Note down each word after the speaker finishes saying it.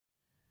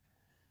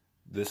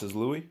This is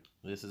Louis.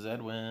 This is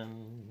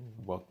Edwin.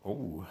 Well,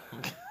 oh,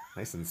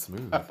 nice and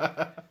smooth.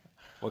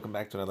 Welcome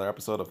back to another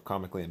episode of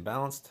Comically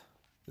Imbalanced.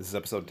 This is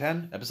episode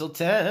 10. Episode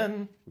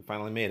 10. We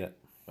finally made it.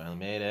 Finally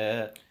made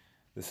it.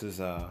 This is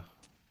not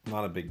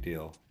a big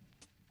deal,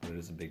 but it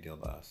is a big deal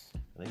to us.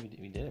 I think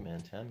we did it, man.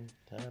 10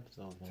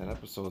 episodes. Man. 10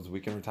 episodes. We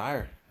can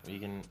retire. You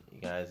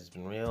guys, it's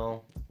been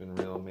real. It's been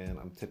real, man.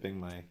 I'm tipping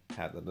my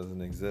hat that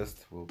doesn't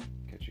exist. We'll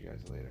catch you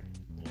guys later.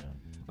 Yeah.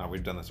 Now,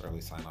 we've done this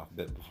early sign-off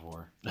bit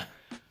before.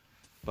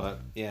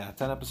 But, yeah,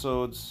 10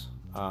 episodes.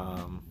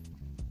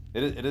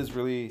 It is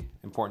really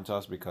important to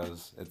us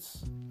because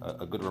it's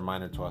a good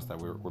reminder to us that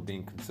we're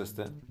being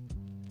consistent.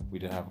 We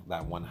did have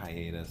that one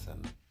hiatus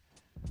and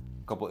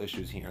a couple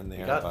issues here and there.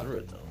 We got through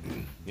it, though.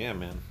 Yeah,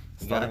 man.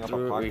 We got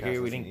through it. We're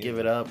here. We didn't give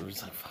it up. We were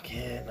just like, fuck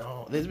it.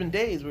 No. There's been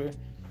days where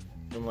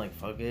I'm like,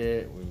 fuck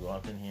it. We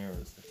walked in here.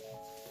 Let's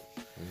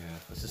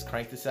just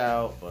crank this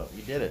out. But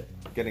we did it.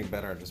 Getting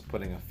better at just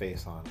putting a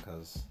face on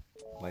because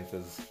life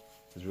is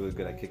really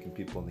good at kicking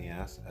people in the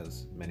ass,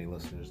 as many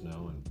listeners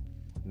know and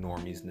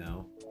normies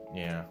know.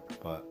 Yeah.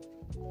 But,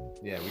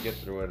 yeah, we get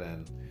through it,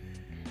 and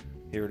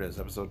here it is,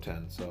 episode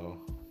 10.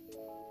 So,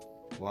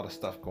 a lot of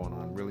stuff going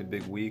on. Really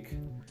big week.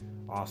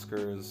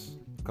 Oscars,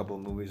 a couple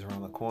of movies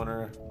around the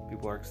corner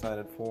people are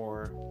excited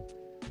for.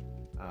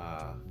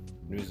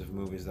 News of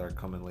movies that are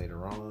coming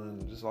later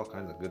on. Just all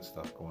kinds of good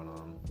stuff going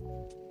on.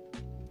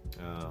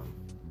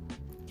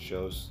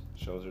 Shows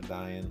are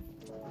dying.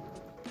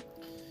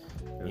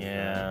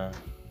 Yeah.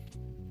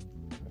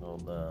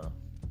 Old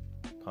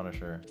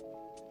Punisher.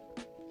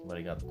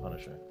 Somebody got the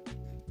Punisher.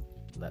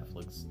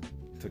 Netflix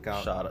Took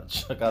out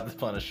the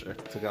Punisher.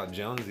 Took out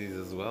Jonesies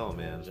as well,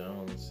 man.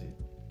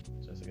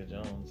 Jessica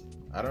Jones.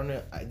 I don't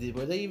know.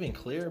 Were they even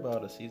clear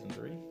about a season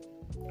 3?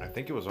 I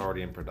think it was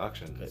already in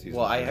production.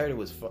 Well, I heard it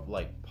was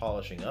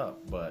polishing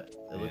up, but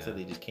it looks like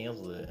they just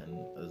canceled it, and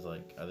it was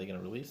like, are they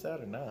gonna release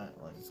that or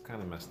not? Like, it's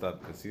kind of messed up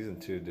because season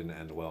 2 didn't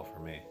end well for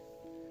me.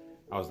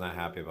 I was not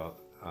happy about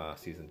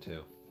season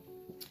 2.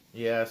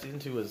 Yeah, season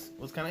 2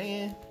 was kind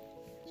of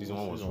Season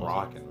 1 was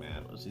rocking,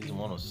 man. Season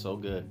 1 was so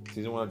good.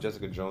 Season 1 of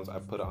Jessica Jones, I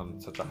put it on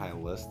such a high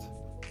list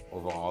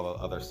over all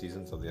the other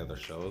seasons of the other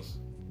shows.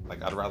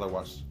 Like, I'd rather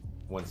watch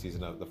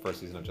the first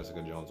season of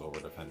Jessica Jones over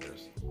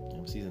Defenders.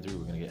 And season 3,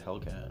 we're gonna get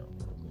Hellcat.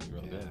 It's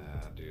gonna be real good.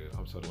 Dude,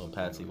 I'm so little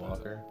Patsy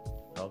Walker,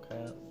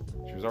 Hellcat.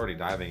 She was already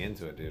diving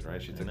into it, dude.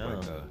 Right? She took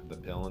like the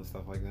pill and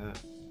stuff like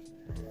that.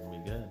 It's gonna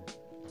be good.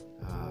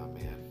 Oh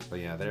man, but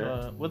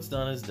yeah, what's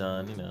done is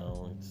done. You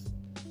know, it's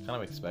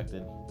kind of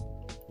expected.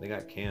 They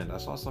got canned. I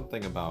saw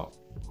something about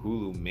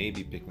Hulu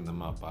maybe picking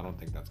them up. I don't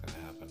think that's gonna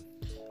happen.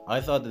 I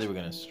thought that they were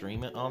gonna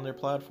stream it on their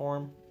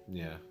platform.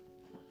 Yeah.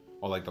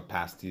 Or like the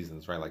past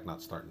seasons, right? Like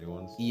not start new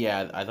ones.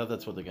 Yeah, I thought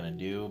that's what they're gonna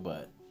do,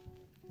 but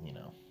you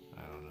know.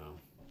 I don't know.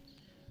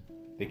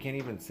 They can't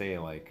even say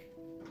like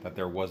that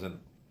there wasn't.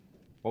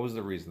 What was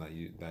the reason that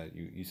you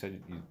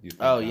said you think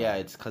Oh yeah,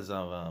 it's because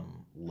of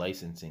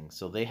licensing.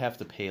 So they have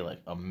to pay like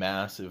a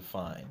massive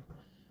fine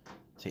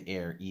to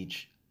air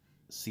each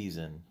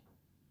season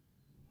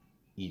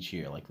each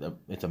year. Like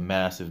it's a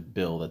massive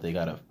bill that they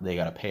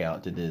gotta pay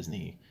out to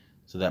Disney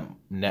so that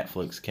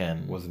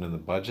Netflix wasn't in the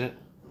budget.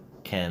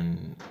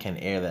 Can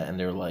air that, and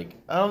they're like,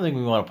 I don't think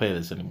we want to play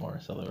this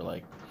anymore. So they're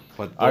like,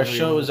 but our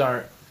shows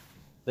aren't.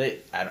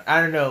 I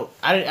don't know.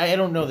 I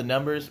don't know the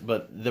numbers,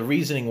 but the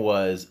reasoning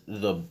was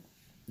the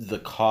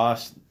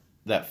cost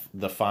that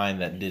the fine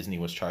that Disney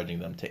was charging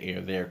them to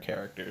air their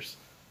characters.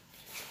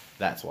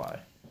 That's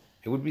why.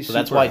 It would be. So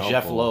that's why helpful.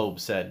 Jeff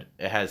Loeb said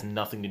it has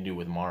nothing to do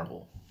with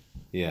Marvel.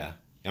 Yeah.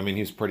 I mean,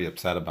 he was pretty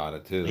upset about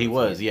it too. He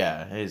was,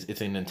 yeah.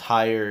 It's an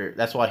entire.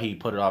 That's why he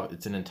put it off.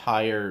 It's an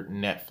entire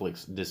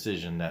Netflix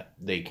decision that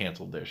they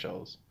canceled their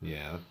shows.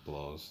 Yeah, that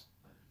blows.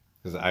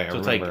 Because I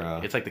remember,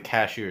 it's like the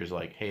cashier's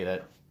like, hey,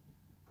 that,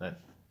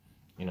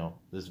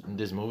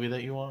 this movie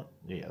that you want,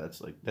 yeah,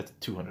 that's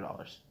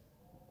 $200.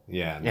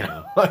 Yeah, no. You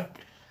know?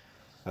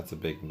 That's a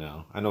big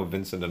no. I know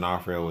Vincent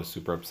D'Onofrio was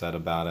super upset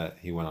about it.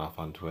 He went off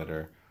on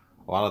Twitter.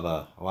 A lot of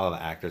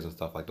the actors and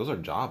stuff, like, those are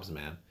jobs,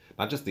 man.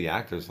 Not just the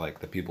actors, like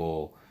the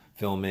people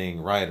filming,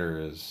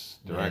 writers,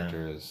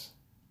 directors,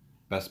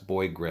 best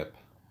boy grip.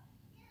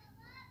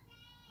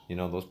 You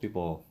know, those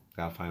people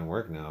gotta find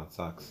work now. It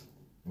sucks.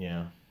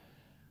 Yeah.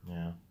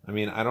 I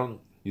mean,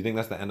 you think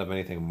that's the end of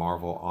anything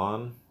Marvel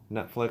on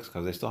Netflix?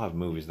 Because they still have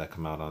movies that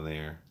come out on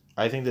there.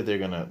 I think that they're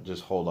gonna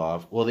just hold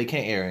off. Well, they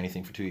can't air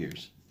anything for 2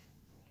 years.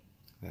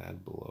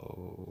 That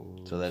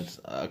blows. So that's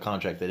a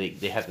contract that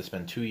they have to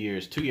spend 2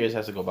 years. 2 years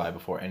has to go by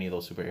before any of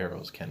those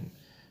superheroes can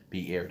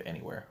be aired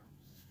anywhere.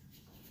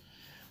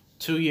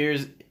 2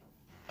 years,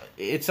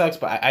 it sucks,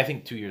 but I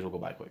think 2 years will go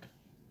by quick.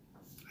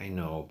 I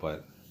know,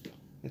 but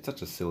it's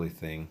such a silly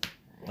thing.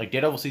 Like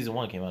Daredevil season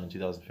 1 came out in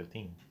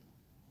 2015.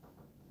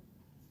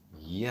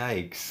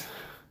 Yikes!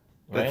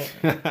 Right?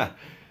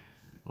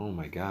 Oh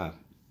my god.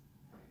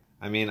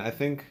 I mean, I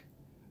think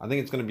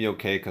it's gonna be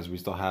okay because we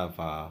still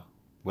have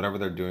whatever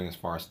they're doing as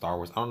far as Star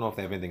Wars. I don't know if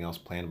they have anything else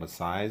planned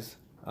besides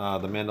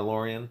The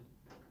Mandalorian.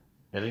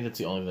 I think that's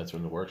the only thing that's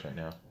in the works right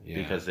now. Yeah.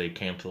 Because they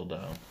canceled,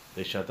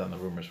 they shut down the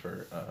rumors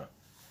for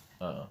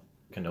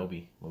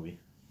Kenobi movie.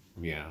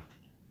 Yeah.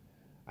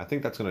 I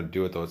think that's gonna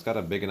do it though. It's got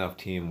a big enough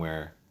team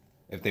where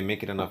if they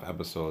make it enough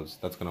episodes,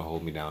 that's gonna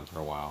hold me down for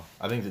a while.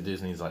 I think that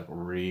Disney's like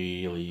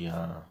really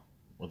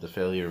with the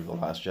failure of the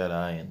Last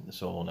Jedi and the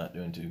Solo not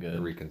doing too They're good.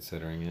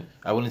 reconsidering it.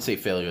 I wouldn't say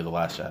failure of the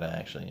Last Jedi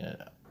actually,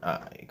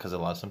 because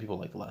some people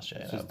like the Last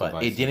It's Jedi, just but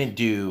divisive. it didn't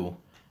do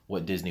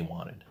what Disney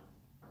wanted,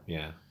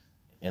 Yeah.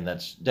 and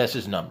that's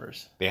just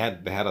numbers. They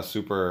had a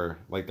super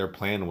like their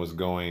plan was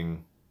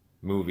going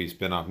movie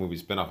spin-off,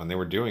 and they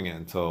were doing it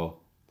until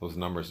those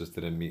numbers just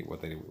didn't meet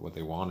what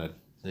they wanted.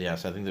 Yeah,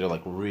 so I think they're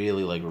like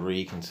really like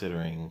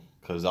reconsidering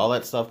because all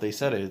that stuff they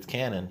said it's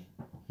canon.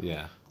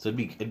 Yeah. So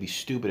it'd be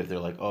stupid if they're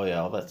like, oh yeah,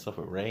 all that stuff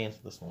with Rey and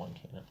this one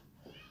canon.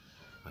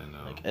 I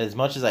know. Like as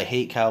much as I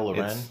hate Kylo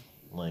Ren, It's-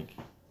 like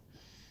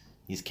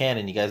he's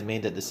canon. You guys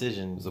made that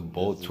decision. It was a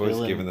bold choice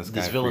giving this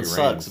guy villain free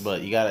sucks, reins.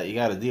 but you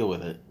gotta deal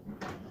with it.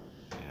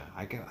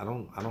 Yeah, I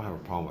don't have a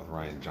problem with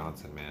Ryan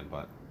Johnson, man,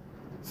 but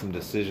some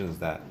decisions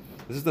that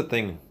this is the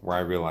thing where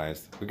I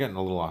realized we're getting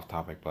a little off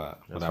topic, but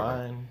That's whatever.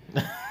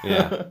 fine.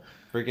 Yeah.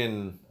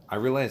 Freaking I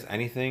realized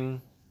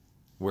anything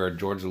where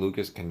George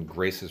Lucas can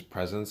grace his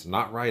presence,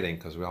 not writing,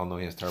 because we all know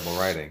he has terrible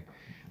writing,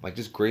 like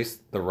just grace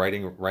the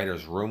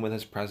writer's room with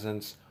his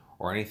presence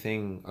or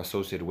anything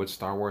associated with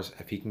Star Wars,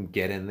 if he can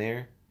get in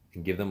there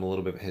and give them a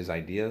little bit of his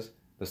ideas,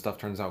 the stuff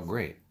turns out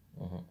great.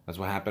 Mhm. That's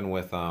what happened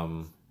with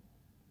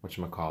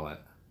whatchamacallit?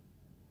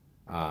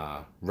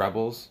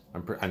 Rebels.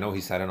 I know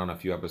he sat in on a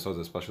few episodes,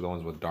 especially the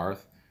ones with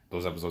Darth.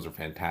 Those episodes are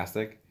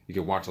fantastic. You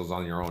can watch those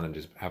on your own and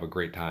just have a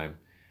great time.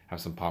 Have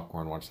some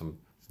popcorn, watch some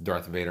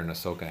Darth Vader and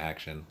Ahsoka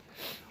action.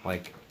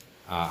 Like,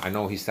 I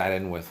know he sat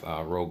in with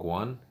Rogue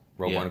One.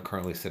 Rogue Yeah. One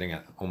currently sitting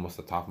at almost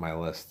the top of my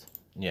list.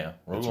 Yeah,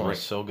 Rogue That's One right.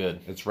 was so good.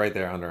 It's right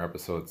there under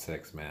episode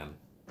 6, man.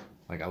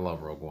 Like, I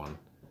love Rogue One.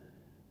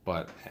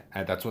 But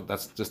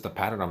that's just the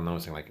pattern I'm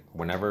noticing. Like,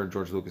 whenever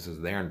George Lucas is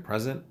there and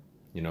present,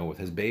 with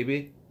his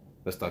baby,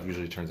 the stuff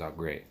usually turns out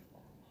great.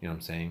 You know what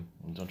I'm saying?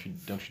 Don't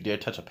you dare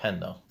touch a pen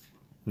though.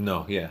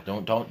 No, yeah.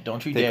 Don't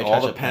you Take dare all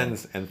touch the a pen.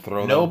 pens and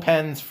throw No them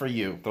pens for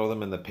you. throw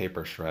them in the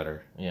paper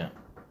shredder Yeah.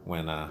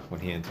 when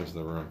he enters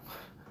the room.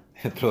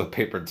 And throw the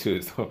paper too,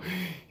 so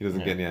he doesn't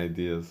get any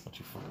ideas. Don't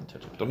you fucking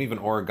touch a pen. Don't even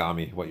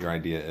origami what your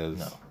idea is.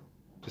 No.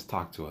 Just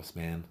talk to us,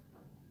 man.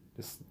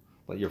 Just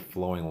let your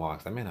flowing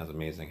locks. That man has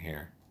amazing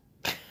hair.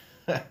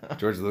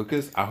 George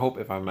Lucas. I hope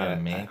if I met a a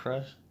man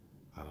crush.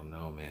 I don't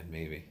know, man.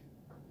 Maybe.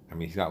 I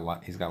mean, he's got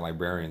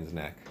librarian's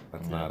neck.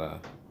 That's Yeah. not a.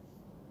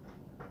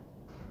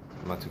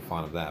 I'm not too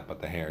fond of that,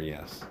 but the hair,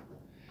 yes.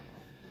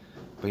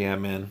 But yeah,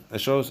 man, it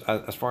shows.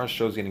 As far as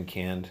shows getting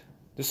canned,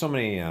 there's so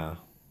many. I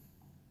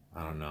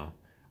don't know.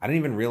 I didn't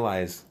even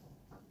realize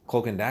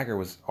Cloak and Dagger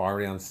was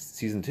already on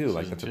season 2.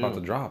 Like Season that's about 2.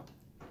 to drop.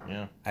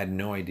 Yeah. I had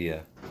no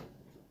idea.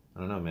 I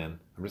don't know, man.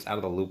 I'm just out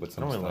of the loop with I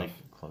some don't stuff. really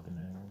like Cloak and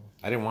Dagger.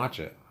 I didn't watch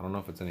it. I don't know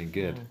if it's any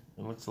good.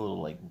 It looks a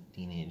little like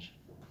teenage.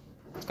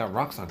 It's got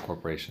Roxxon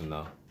Corporation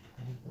though.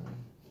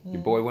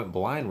 Your boy went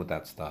blind with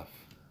that stuff.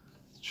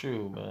 It's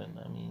true, but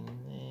I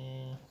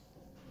mean,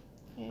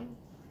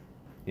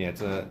 Yeah,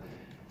 it's a.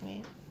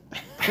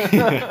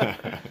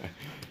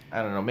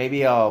 I don't know.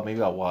 Maybe I'll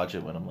watch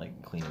it when I'm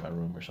like cleaning my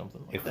room or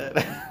something like If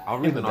that. I'll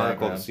In read the an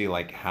article to background. see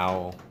like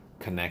how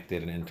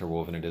connected and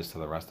interwoven it is to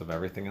the rest of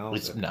everything else.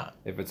 It's not.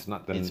 If it's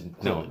not, then It's no.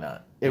 clearly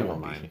not. It never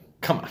won't mind. be.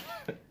 Come on,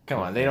 come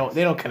on. They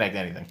don't connect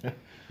anything.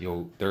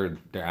 Yo, their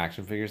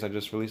action figures I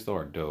just released though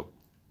are dope.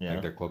 Yeah.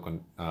 Like their Cloak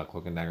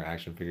and Dagger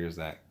action figures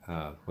that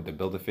with the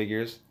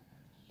Build-A-Figures,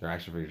 their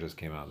action figures just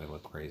came out. They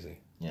look crazy.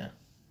 Yeah.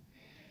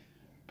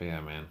 But yeah,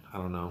 man, I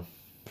don't know.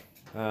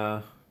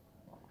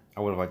 I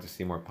would have liked to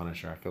see more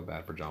Punisher. I feel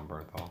bad for John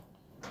Bernthal.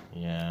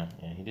 Yeah.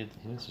 He did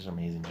such an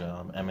amazing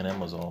job. Eminem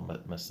was all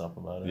messed up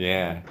about it.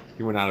 Yeah,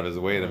 he went out of his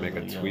way to make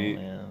a Yo, tweet.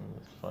 man,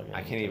 fucking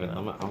I can't even.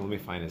 Eminem. Let me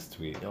find his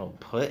tweet. Yo,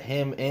 put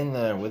him in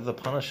there with the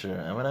Punisher.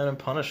 Eminem and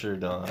Punisher,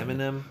 dog.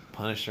 Eminem,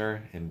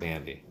 Punisher, and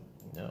Bandy.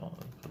 Yo,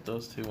 put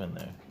those two in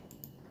there.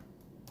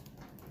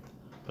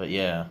 But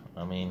yeah,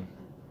 I mean,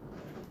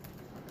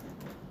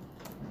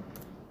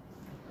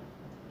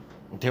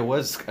 there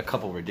was a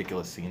couple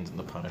ridiculous scenes in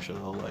the Punisher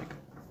though. Like,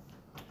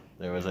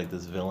 there was like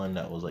this villain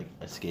that was like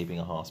escaping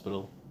a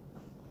hospital,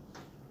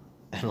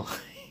 and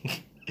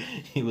like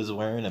he was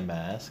wearing a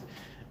mask,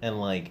 and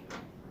like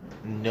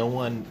no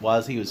one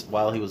while he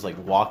was like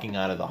walking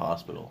out of the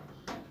hospital,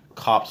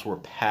 cops were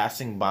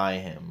passing by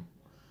him,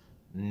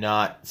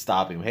 not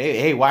stopping him.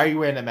 Hey, why are you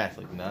wearing that mask?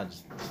 Like, nah,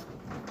 just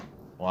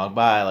walk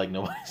by. Like,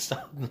 nobody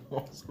stopped.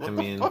 I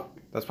mean,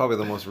 that's probably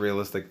the most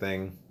realistic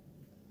thing.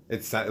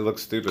 It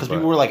looks stupid. Because but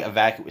people were like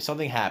evacuating.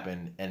 Something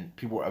happened, and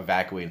people were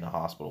evacuating the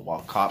hospital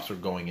while cops were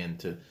going in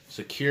to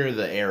secure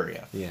the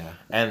area. yeah,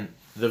 And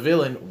the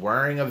villain,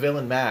 wearing a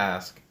villain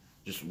mask,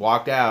 just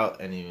walked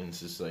out, and he was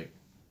just like,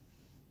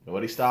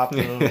 nobody stopped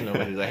him.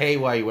 Nobody's like, hey,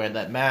 why are you wearing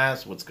that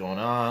mask? What's going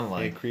on?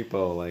 like Like,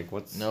 creepo. Like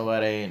what's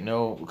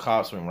no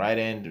cops went right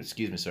in.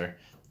 Excuse me, sir.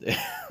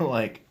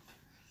 Like,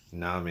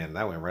 Nah, man,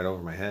 that went right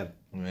over my head.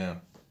 yeah.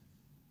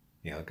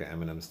 Yeah, look at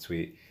Eminem's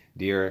tweet.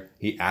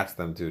 He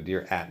 @them too.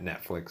 Dear at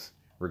Netflix.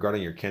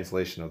 Regarding your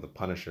cancellation of The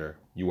Punisher,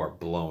 you are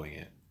blowing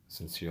it.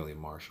 Sincerely,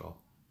 Marshall.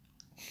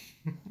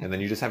 And then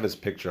you just have his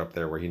picture up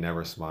there where he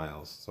never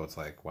smiles. So it's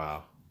like,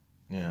 wow.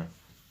 Yeah.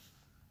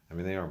 I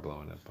mean, they are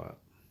blowing it, but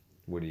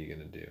what are you going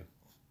to do?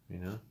 You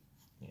know?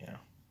 Yeah.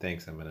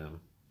 Thanks, Eminem.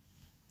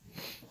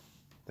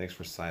 Thanks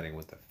for siding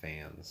with the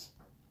fans.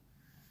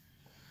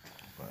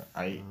 But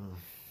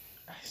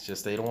it's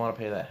just they don't want to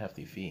pay that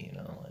hefty fee, you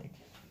know, like.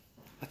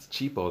 That's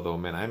cheapo though,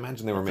 man. I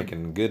imagine they were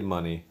making good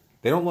money.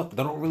 They don't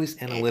release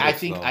analytics. I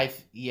think though.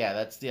 yeah,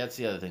 that's the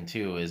other thing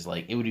too, is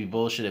like it would be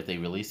bullshit if they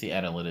released the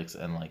analytics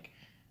and like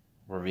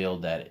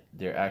revealed that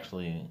they're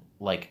actually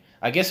like,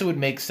 I guess it would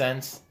make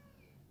sense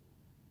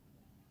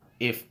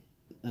if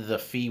the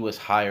fee was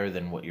higher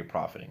than what you're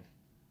profiting.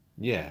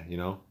 Yeah, you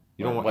know.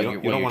 You Or don't want what you your-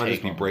 don't, you what don't your want to just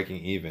take be home is.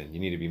 breaking even. You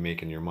need to be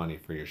making your money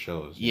for your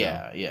shows. you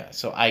know? Yeah.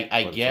 So I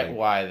But it's get like-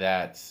 why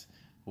that's,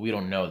 we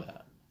don't know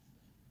that.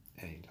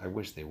 Hey, I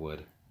wish they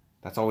would.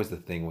 That's always the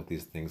thing with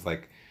these things.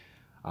 Like,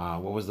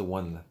 what was the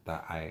one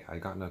that I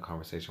got in a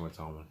conversation with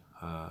someone?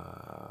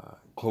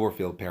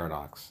 Cloverfield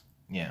Paradox.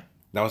 Yeah.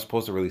 That was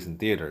supposed to release in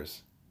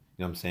theaters.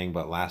 You know what I'm saying?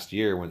 But last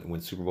year,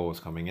 when Super Bowl was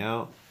coming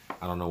out,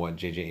 I don't know what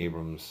J.J.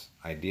 Abrams'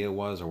 idea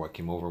was or what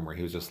came over him, where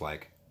he was just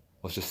like,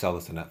 let's just sell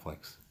this to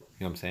Netflix.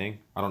 You know what I'm saying?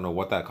 I don't know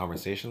what that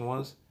conversation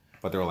was,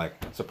 but they were like,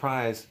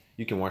 surprise,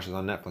 you can watch this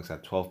on Netflix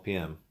at 12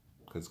 p.m.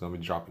 because it's going to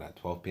be dropping at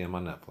 12 p.m.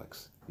 on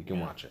Netflix. You can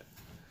watch it.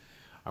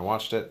 I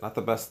watched it. Not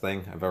the best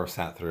thing I've ever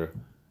sat through,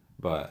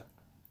 but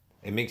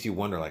it makes you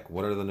wonder, like,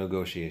 what are the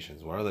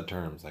negotiations? What are the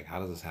terms? Like, how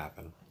does this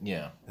happen?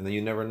 Yeah. And then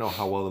you never know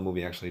how well the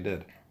movie actually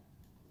did.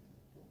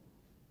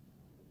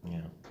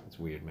 Yeah. It's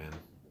weird, man.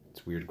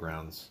 It's weird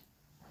grounds.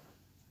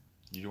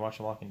 Did you watch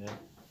The Walking Dead?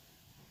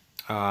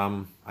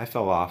 I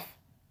fell off.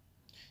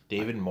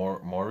 David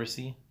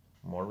Morrissey?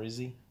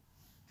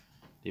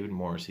 David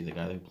Morrissey, the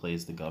guy who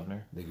plays the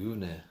governor. The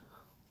governor.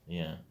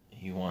 Yeah.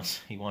 He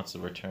wants to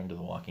return to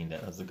The Walking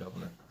Dead as the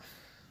governor.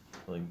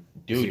 Like,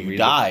 Does dude, he you read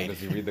died. Does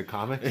he read the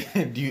comic?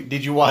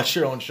 Did you watch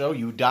your own show?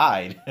 You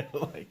died.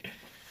 Like,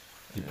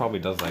 He probably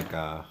does like.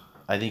 I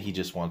think he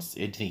just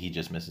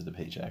misses the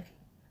paycheck.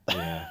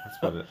 Yeah,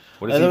 that's what it.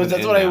 What is he That's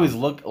even what in I now? always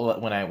look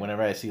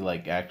whenever I see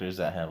like actors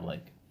that have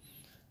like,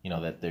 you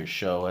know, that their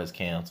show has They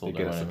canceled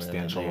get or a whatever,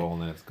 substantial role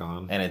and then it's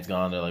gone. and it's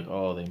gone. They're like,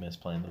 oh, they miss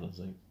playing those.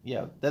 Like,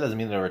 yeah, that doesn't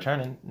mean they're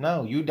returning.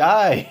 No, you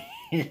die.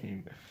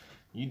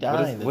 You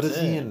die. What is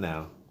that's he it. in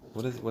now?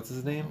 What's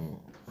his name?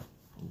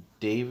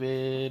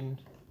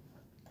 David.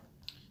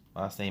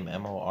 Last name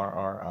Morrissey.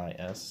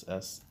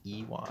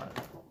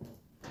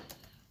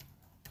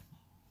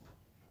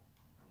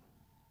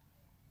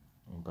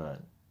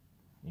 But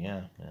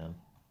yeah, man,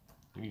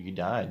 dude, you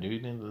died,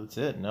 dude. And that's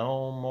it.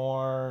 No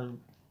more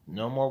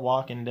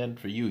Walking Dead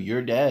for you.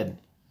 You're dead.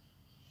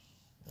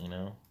 You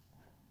know.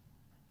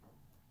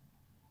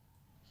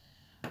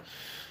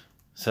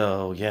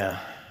 So yeah,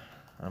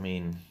 I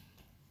mean,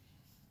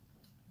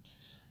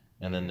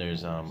 and then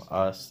there's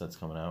Us that's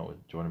coming out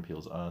with Jordan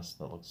Peele's Us.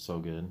 That looks so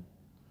good.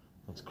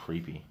 Looks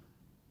creepy.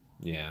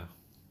 Yeah,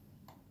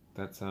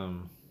 that's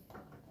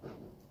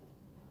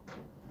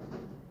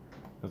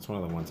That's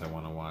one of the ones I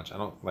want to watch. I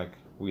don't like.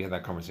 We had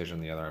that conversation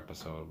in the other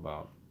episode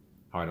about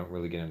how I don't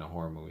really get into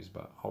horror movies,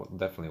 but I'll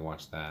definitely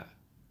watch that.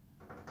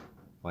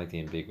 I like the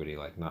ambiguity,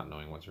 like not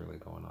knowing what's really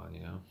going on.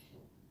 You know.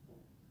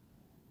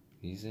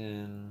 He's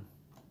in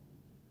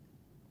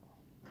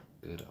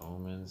Good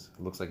Omens.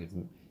 It looks like it's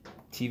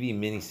TV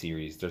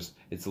miniseries.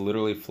 It's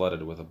literally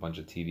flooded with a bunch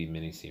of TV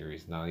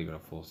miniseries, not even a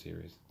full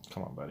series.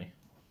 Come on, buddy.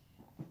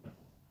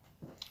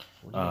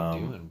 What are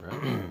you doing, bro?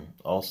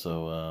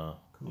 Also,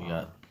 Come you on.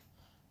 got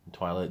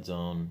Twilight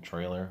Zone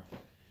trailer.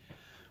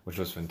 Which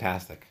was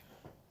fantastic.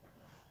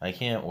 I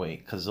can't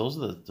wait because those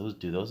are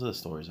the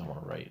stories I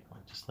want to write.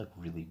 Like, just like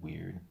really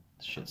weird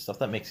shit, stuff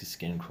that makes your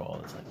skin crawl.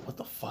 It's like, what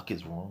the fuck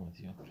is wrong with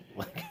you?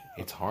 Like,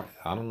 It's hard.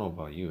 I don't know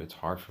about you. It's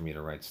hard for me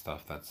to write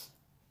stuff that's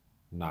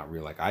not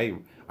real. Like I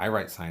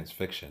write science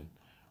fiction.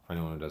 For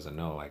anyone who doesn't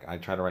know, like I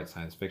try to write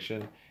science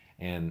fiction,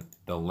 and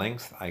the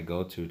lengths I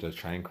go to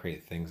try and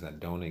create things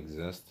that don't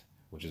exist,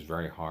 which is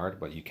very hard,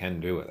 but you can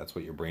do it. That's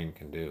what your brain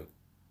can do.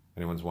 If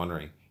anyone's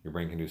wondering, your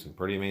brain can do some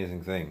pretty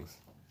amazing things.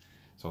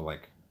 So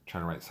like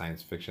trying to write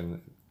science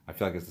fiction, I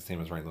feel like it's the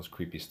same as writing those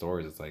creepy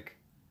stories. It's like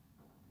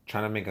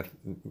trying to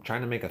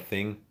make a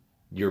thing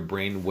your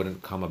brain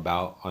wouldn't come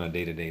about on a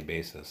day-to-day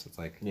basis. It's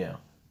like yeah,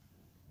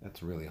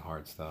 that's really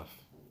hard stuff.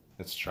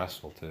 It's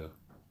stressful too.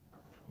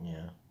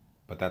 yeah.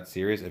 But that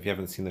series, if you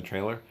haven't seen the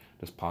trailer,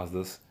 just pause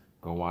this,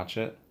 go watch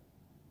it.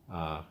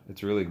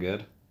 It's really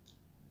good.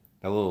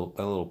 That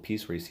little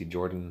piece where you see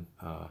Jordan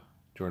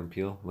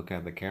Peele looking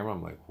at the camera,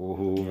 I'm like,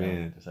 whoa, Yeah,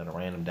 man. just at a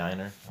random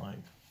diner, like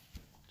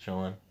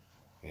chilling.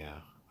 Yeah,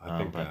 I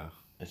think but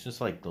it's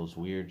just like those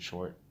weird,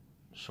 short,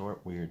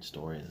 weird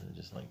stories. That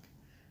just like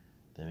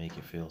they make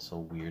you feel so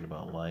weird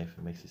about life.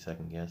 It makes you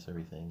second guess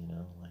everything. You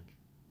know, like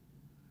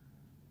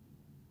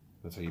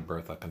that's how you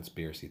birth a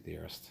conspiracy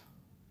theorist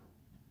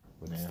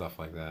with Yeah. stuff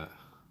like that.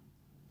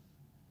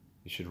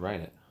 You should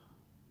write it.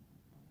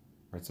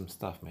 Write some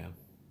stuff, man.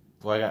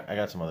 Well, I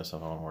got some other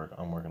stuff I'm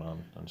working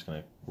on. I'm just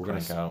gonna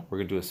crank out. We're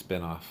gonna do a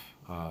spin-off,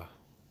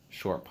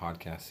 short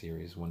podcast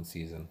series, one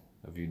season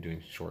of you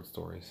doing short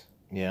stories.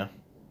 Yeah.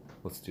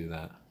 Let's do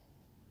that.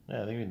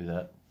 Yeah, I think we can do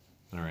that.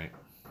 All right,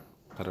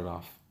 cut it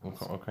off. We'll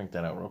crank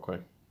that out real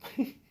quick.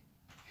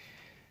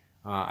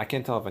 I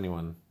can't tell if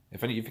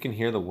you can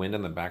hear the wind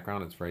in the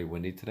background. It's very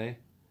windy today.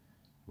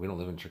 We don't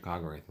live in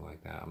Chicago or anything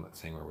like that. I'm not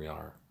saying where we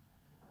are,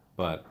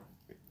 but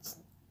it's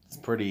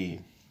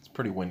pretty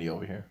windy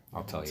over here.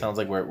 I'll tell you. Sounds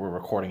like we're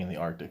recording in the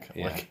Arctic.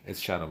 Yeah, Like, it's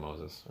Shadow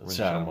Moses. it's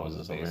Shadow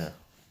Moses over here.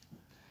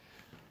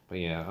 But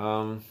yeah,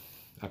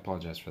 I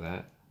apologize for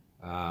that.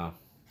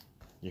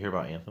 You hear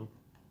about Anthem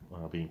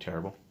being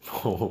terrible?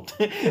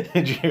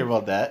 Did you hear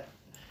about that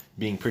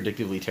being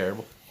predictably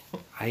terrible?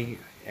 I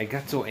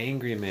got so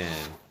angry,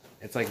 man.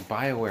 It's like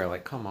BioWare.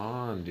 Like, come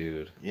on,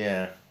 dude.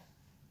 Yeah.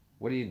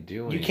 What are you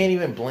doing? You can't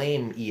even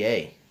blame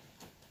EA.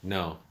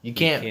 No. You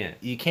can't.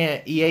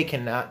 EA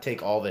cannot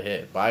take all the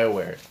hit.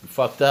 BioWare, you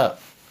fucked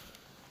up.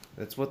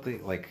 That's what they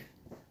like.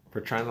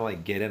 For trying to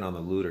like get in on the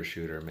looter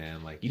shooter,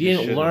 man. Like you didn't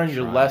shouldn't learn have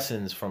your tried.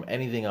 lessons from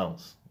anything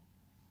else.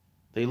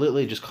 They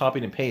literally just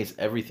copied and pasted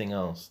everything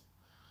else.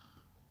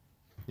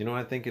 You know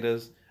what I think it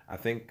is? I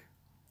think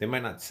they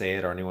might not say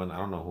it, or anyone. I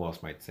don't know who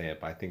else might say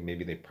it, but I think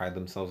maybe they pride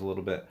themselves a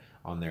little bit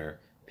on their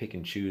pick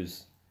and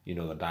choose. You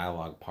know, the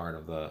dialogue part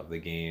of the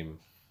game,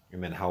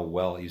 and then how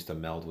well it used to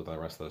meld with the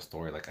rest of the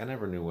story. Like I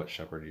never knew what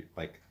Shepard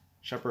like.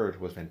 Shepard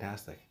was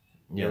fantastic.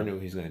 You never knew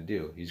what he's gonna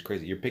do. He's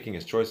crazy. You're picking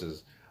his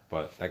choices,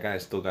 but that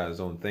guy's still got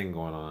his own thing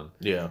going on.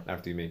 Yeah.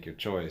 After you make your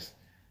choice,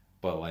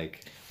 but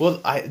like. Well,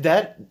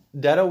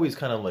 that always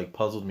kind of like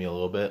puzzled me a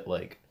little bit.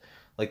 Like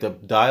the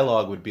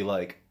dialogue would be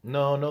like,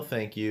 no,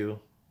 thank you.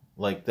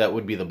 Like that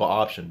would be the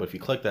option. But if you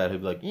click that,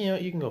 it'd be like,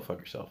 you can go fuck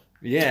yourself.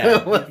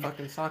 Yeah, like,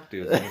 fucking sock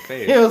dudes in the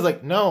face. It was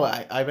like, no,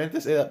 I meant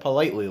to say that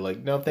politely.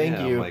 Like, no, thank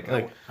you.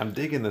 I'm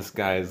digging this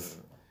guy's,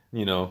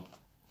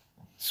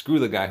 screw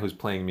the guy who's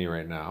playing me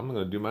right now. I'm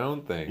gonna do my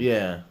own thing.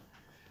 Yeah.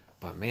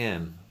 But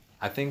man,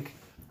 I think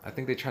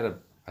they try to.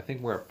 I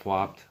think where it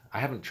flopped. I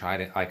haven't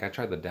tried it. Like I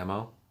tried the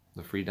demo,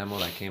 the free demo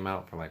that came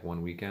out for like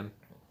one weekend.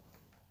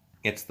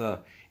 It's the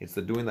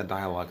doing the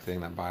dialogue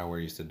thing that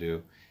BioWare used to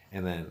do,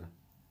 and then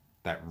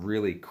that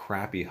really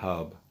crappy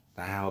hub.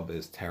 The hub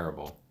is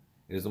terrible.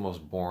 It is the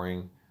most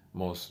boring,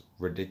 most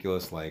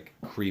ridiculous, like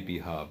creepy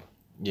hub.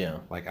 Yeah.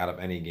 Like out of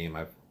any game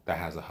that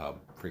has a hub,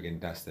 freaking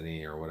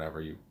Destiny or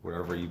whatever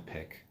you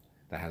pick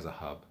that has a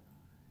hub.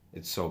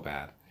 It's so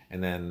bad.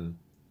 And then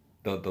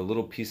the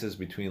little pieces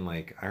between,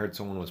 like, I heard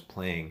someone was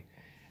playing,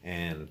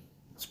 and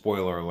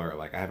spoiler alert,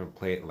 like I haven't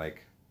played,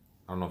 like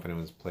I don't know if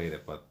anyone's played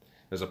it, but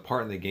there's a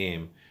part in the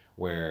game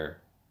where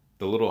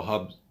the little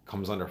hub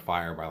comes under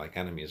fire by like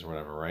enemies or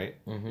whatever, right?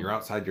 Mm-hmm. You're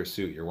outside your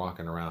suit, you're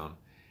walking around,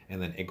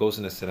 and then it goes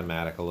into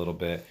cinematic a little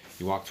bit.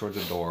 You walk towards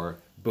the door,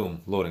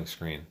 boom, loading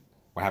screen.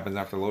 What happens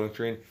after the loading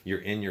screen?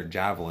 You're in your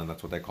Javelin,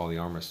 that's what they call the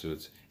armor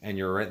suits, and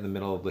you're right in the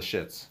middle of the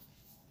shits.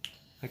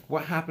 Like,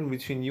 what happened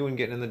between you and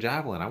getting in the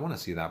Javelin? I want to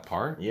see that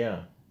part.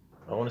 Yeah.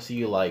 I want to see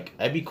you, like,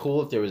 it'd be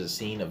cool if there was a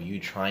scene of you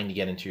trying to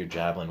get into your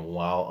Javelin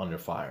while under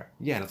fire.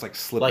 Yeah, and it's like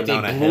slipping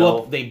down a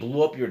hill. They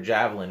blew up your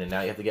Javelin, and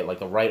now you have to get like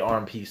the right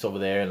arm piece over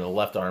there and the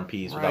left arm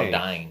piece without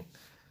dying.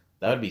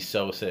 That would be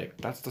so sick.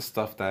 That's the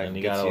stuff that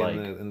gets you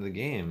in the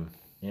game.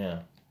 Yeah.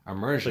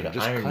 Immersion. It's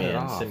like an Iron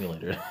Man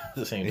simulator at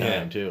the same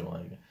time, too.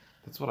 Like,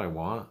 that's what I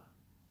want.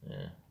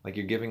 Yeah. Like,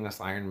 you're giving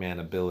us Iron Man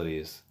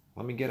abilities.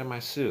 Let me get in my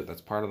suit.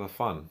 That's part of the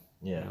fun.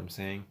 Yeah. You know what I'm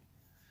saying?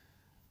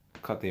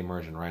 Cut the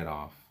immersion right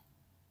off.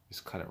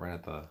 Just cut it right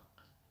at the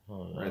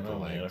legs.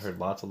 I heard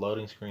lots of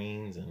loading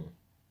screens and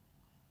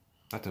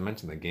not to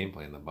mention the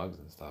gameplay and the bugs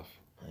and stuff.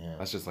 Yeah.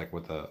 That's just like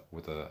with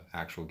the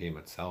actual game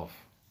itself.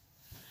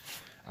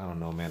 I don't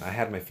know, man. I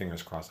had my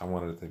fingers crossed. I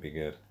wanted it to be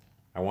good.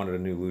 I wanted a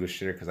new looter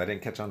shooter because I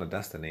didn't catch on to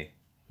Destiny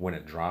when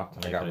it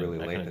dropped. I got really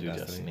late to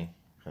Destiny.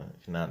 I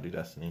cannot do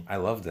Destiny. I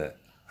loved it.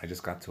 I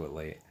just got to it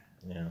late.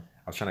 Yeah.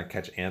 I was trying to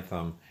catch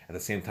Anthem at the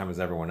same time as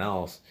everyone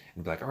else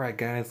and be like, all right,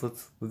 guys,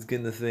 let's get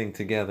in the thing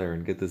together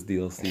and get this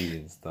DLC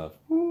and stuff.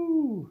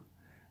 Woo!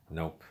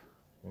 Nope.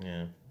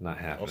 Yeah. Not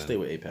happening. I'll stay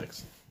with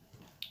Apex.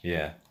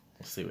 Yeah.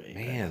 I'll stay with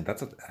Apex. Man,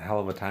 that's a hell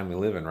of a time we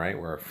live in, right?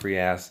 Where a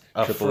free-ass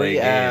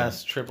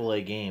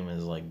AAA game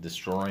is like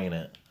destroying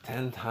it.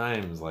 10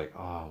 times, like,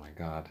 oh my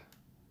god.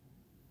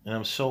 And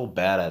I'm so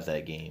bad at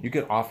that game. You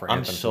could offer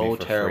Anthem I'm so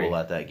terrible free.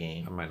 at that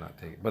game. I might not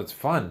take it, but it's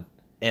fun.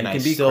 And I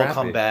still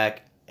come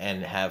back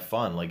and have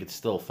fun. Like, it's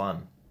still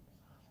fun.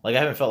 Like, I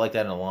haven't felt like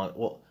that in a long...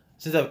 Well,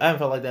 I haven't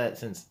felt like that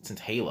since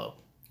Halo.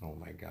 Oh,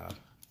 my God.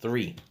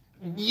 3.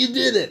 You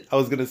did it! I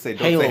was going to say,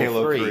 don't say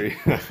Halo 3.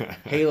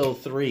 Halo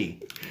 3.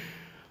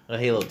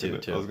 Halo 2,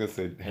 too. I was going to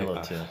say...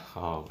 Halo 2.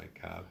 Oh, my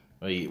God.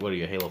 What are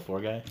you, a Halo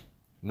 4 guy?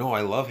 No,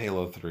 I love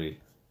Halo 3.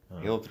 Oh.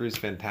 Halo 3 is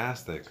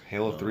fantastic.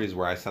 Halo 3 is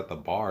where I set the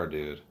bar,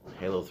 dude.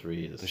 Halo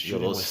 3 is... The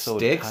shooting was so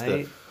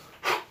tight.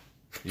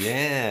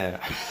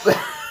 Yeah.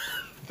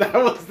 That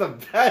was the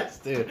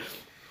best, dude.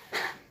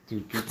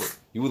 Dude,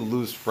 you would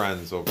lose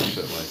friends over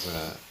shit like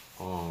that.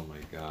 Oh my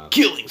god.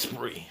 Killing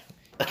spree.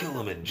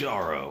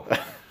 Kilimanjaro.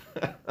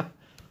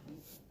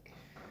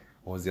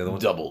 What was the other one?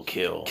 Double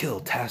kill.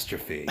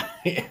 Kill-tastrophe.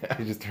 Yeah.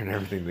 You just turn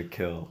everything to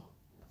kill.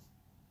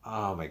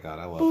 Oh my god,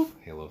 I love Boop.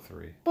 Halo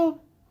 3. Boop,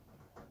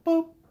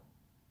 boop,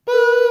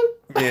 boop.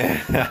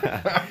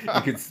 Yeah.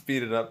 You could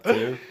speed it up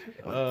too.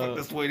 Fuck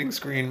this waiting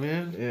screen,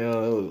 man. Yeah,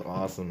 that was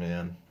awesome,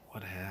 man.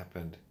 What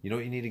happened? You know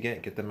what you need to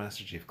get? Get the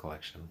Master Chief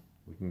Collection.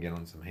 We can get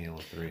on some Halo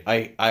 3.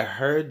 I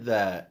heard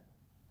that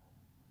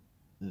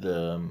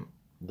the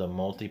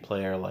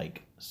multiplayer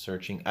like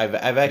searching. I've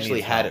actually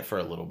needs had help. it for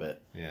a little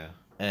bit, Yeah.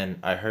 and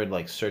I heard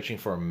like searching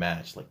for a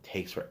match like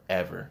takes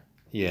forever.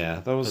 Yeah,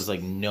 that Because was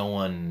like no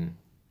one.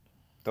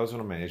 that was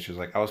one of my issues.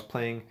 Like I was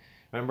playing.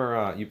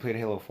 Remember, you played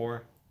Halo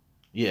 4?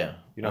 Yeah,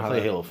 You know I how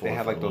played Halo 4. they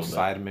had for a like those little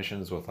bit. side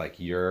missions with like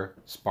your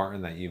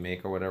Spartan that you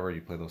make or whatever. You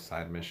play those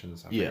side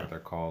missions. I forget Yeah. what they're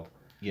called.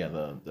 Yeah,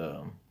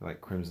 the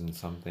Like Crimson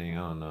something.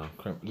 I don't know.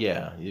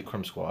 the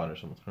Crim Squad or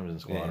something, Crimson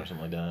Squad Yeah. or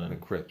something like that. The And,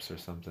 Crips or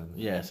something.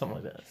 yeah,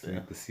 something like that. C,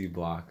 the C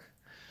block.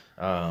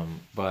 Yeah.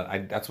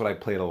 But that's what I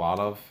played a lot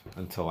of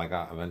until I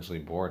got eventually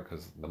bored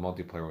because the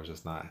multiplayer was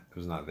just not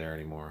there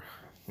anymore.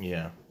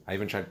 Yeah. I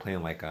even tried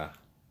playing like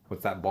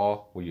what's that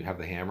ball where you have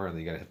the hammer and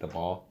then you gotta hit the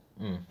ball,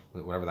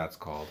 whatever that's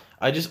called.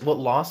 What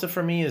lost it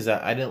for me is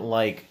that I didn't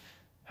like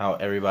how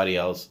everybody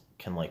else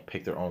can like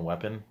pick their own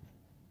weapon.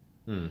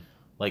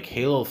 Like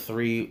Halo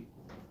 3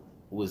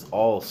 was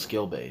all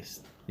skill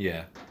based.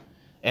 Yeah,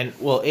 And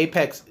well,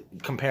 Apex,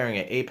 comparing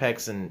it,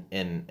 Apex and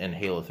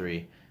Halo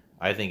 3,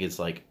 I think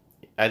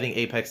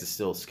Apex is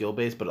still skill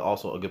based, but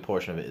also a good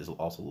portion of it is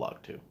also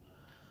luck too.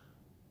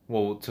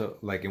 well, to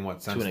like in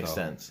what sense? To an though?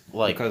 extent,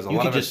 like Because a you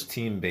lot can of it's just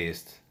team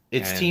based.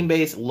 it's team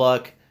based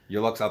luck.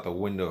 Your luck's out the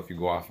window if you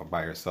go off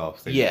by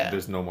yourself. So Yeah.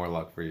 there's no more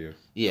luck for you.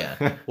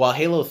 Yeah. While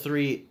Halo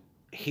 3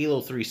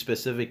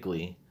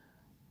 specifically,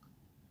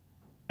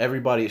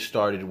 everybody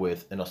started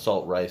with an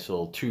assault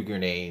rifle, 2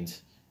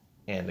 grenades,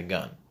 and a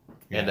gun,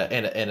 and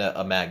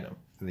a Magnum.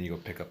 And then you go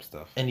pick up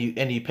stuff. And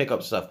you pick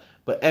up stuff,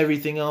 but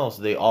everything else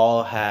they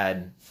all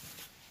had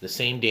the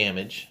same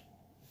damage.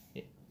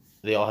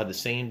 They all had the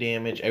same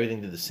damage.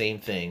 Everything did the same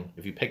thing.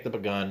 If you picked up a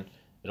gun,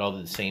 it all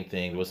did the same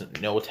thing. There wasn't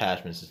no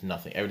attachments. There's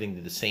nothing. Everything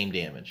did the same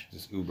damage.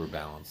 Just uber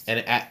balanced. And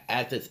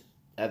at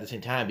the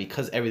same time,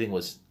 because everything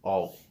was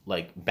all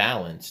like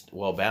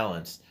well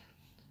balanced,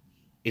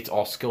 it's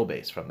all skill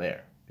based from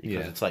there.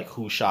 Because it's like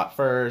who shot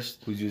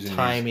first, Who's using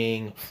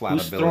timing, flat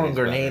who's throwing abilities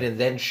grenade better. and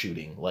then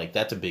shooting. Like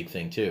that's a big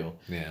thing too.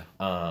 Yeah.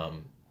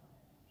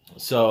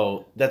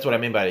 So that's what I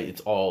mean by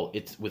it.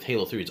 It's with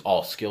Halo 3, it's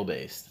all skill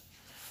based.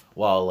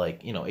 While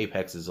like,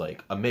 Apex is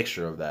like a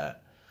mixture of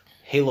that.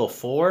 Halo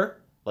 4,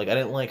 like I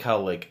didn't like how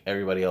like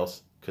everybody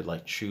else could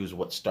like choose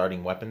what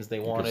starting weapons they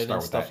You could wanted start and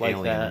with stuff that like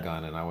alien that.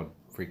 gun, and I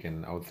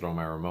would throw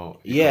my remote.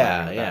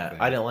 Yeah.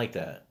 I didn't like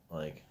that.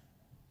 Like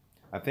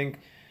I think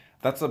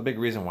that's a big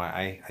reason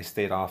why I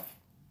stayed off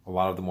a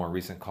lot of the more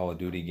recent Call of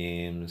Duty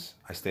games.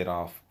 I stayed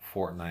off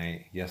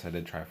Fortnite. Yes, I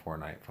did try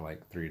Fortnite for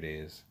like 3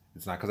 days.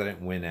 It's not because I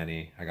didn't win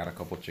any. I got a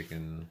couple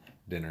chicken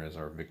dinners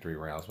or victory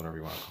royales, whatever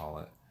you want to call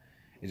it.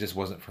 It just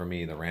wasn't for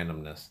me, the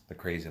randomness, the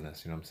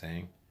craziness, you know what I'm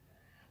saying?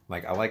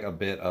 Like, I like a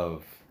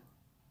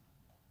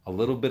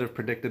little bit of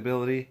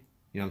predictability,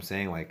 you know what I'm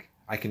saying? Like,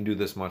 I can do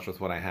this much with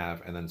what I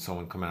have, and then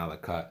someone coming out of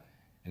the cut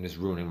and just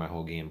ruining my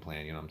whole game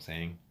plan, you know what I'm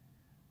saying?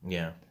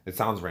 yeah. It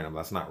sounds random.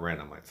 That's not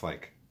random. It's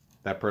like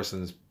that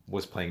person's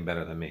was playing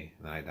better than me,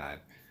 and then I died.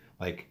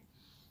 Like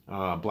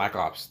Black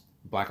Ops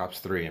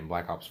 3 and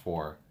Black Ops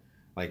 4.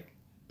 Like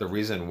the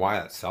reason why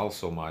it sells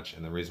so much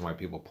and the reason why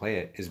people play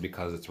it is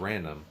because it's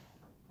random.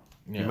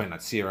 Yeah. You might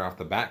not see it right off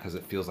the bat because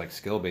it feels like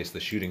skill based. The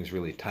shooting's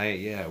really tight.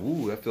 Yeah,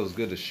 ooh, that feels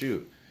good to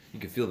shoot. You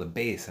can feel the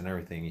bass and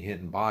everything. You're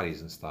hitting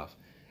bodies and stuff.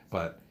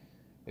 But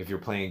if you're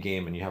playing a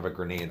game and you have a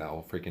grenade that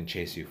will freaking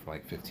chase you for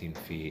like 15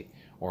 feet,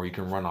 or you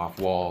can run off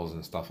walls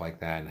and stuff like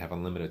that and have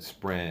unlimited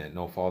sprint,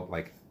 no fault,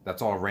 like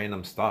that's all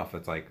random stuff.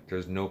 It's like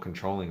there's no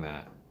controlling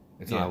that.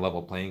 It's not a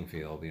level playing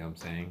field, you know what I'm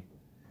saying?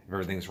 If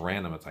everything's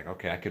random, it's like,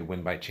 okay, I could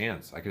win by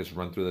chance. I could just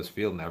run through this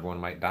field and everyone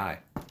might die.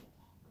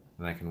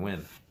 And I can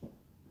win.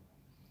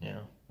 Yeah.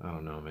 I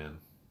don't know, man.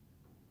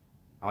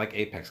 I like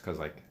Apex because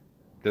like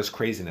there's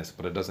craziness,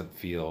 but it doesn't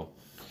feel.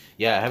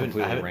 Yeah, I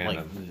Completely haven't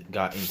random. like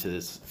got into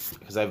this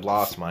because I've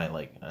lost my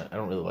like I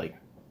don't really like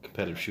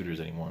competitive shooters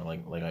anymore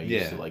like I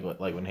used to like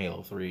when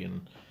Halo 3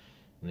 and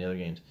the other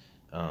games.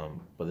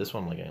 But this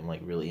one I'm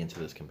like really into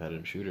this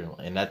competitive shooter,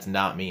 and that's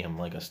not me. I'm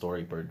like a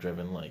storyboard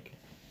driven. Like,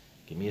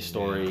 give me a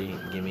story,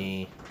 give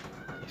me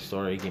a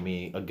story, give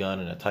me a gun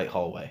in a tight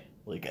hallway.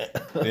 Like,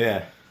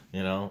 Yeah.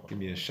 you know, Give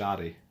me a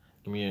shoddy.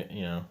 give me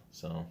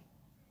so.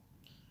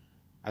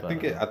 I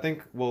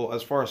think well,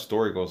 as far as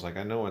story goes, like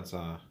I know it's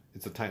a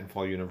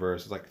Titanfall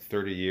universe. It's like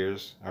 30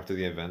 years after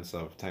the events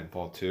of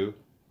Titanfall 2,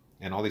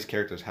 and all these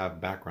characters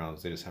have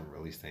backgrounds. They just haven't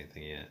released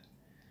anything yet.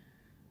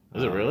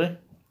 Is it really?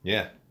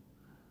 Yeah.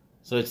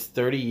 So it's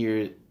 30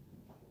 years.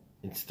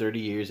 It's 30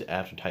 years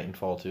after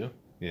Titanfall 2.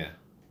 Yeah.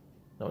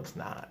 No, it's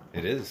not.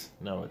 It is.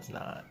 No, it's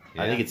not.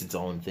 Yeah. I think it's its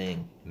own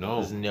thing. No.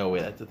 There's no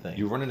way that's a thing.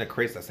 You run into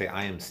crates that say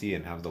IMC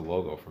and have the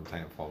logo from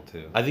Titanfall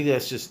 2. I think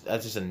that's just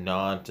a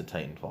nod to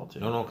Titanfall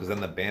 2. No, because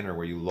then the banner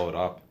where you load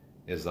up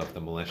is of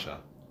the militia.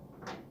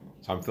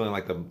 So I'm feeling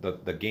like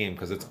the game,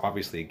 because it's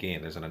obviously a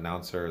game. There's an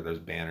announcer, there's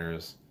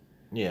banners.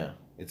 Yeah.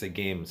 It's a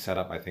game set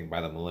up, I think, by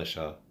the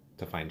militia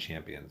to find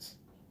champions.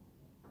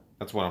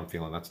 That's what I'm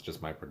feeling. That's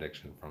just my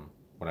prediction from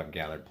what I've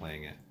gathered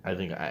playing it. I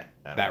think I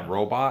don't That know.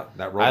 robot,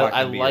 that robot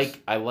I can be your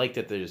I like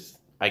that there's.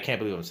 I can't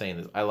believe I'm saying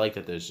this. I like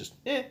that there's just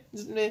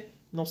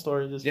no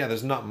story. Just yeah,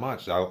 there's not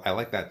much. I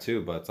like that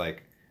too, but it's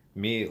like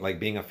me, like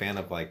being a fan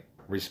of like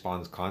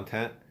Respawn's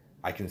content,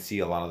 I can see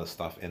a lot of the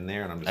stuff in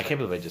there, and I'm just I like, can't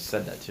believe I just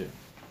said that too.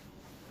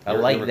 I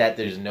You're- like you're- that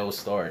there's no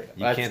story.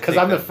 You can't Because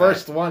take I'm the that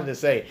first back. one to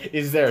say,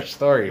 "Is there a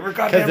story?" You're a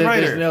Because goddamn if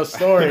writer. there's no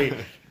story,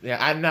 yeah,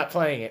 I'm not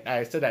playing it.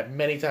 I said that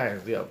many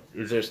times. Yo,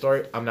 is there a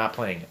story? I'm not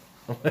playing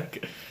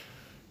it.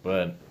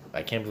 But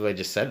I can't believe I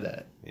just said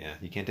that. yeah,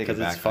 you can't take it Because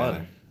back. it's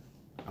fun.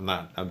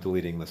 either. I'm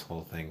deleting this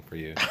whole thing for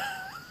you.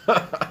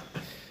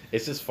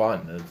 It's just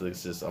fun.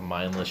 It's just a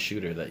mindless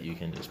shooter that you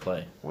can just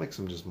play. I like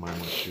some just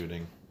mindless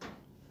shooting.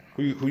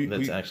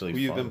 That's actually who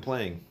you've fun. been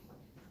playing?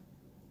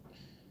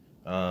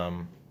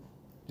 Um,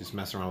 Just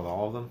mess around with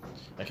all of them.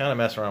 I kind of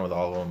mess around with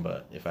all of them,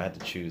 but if I had to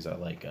choose, I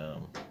like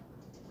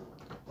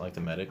the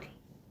medic,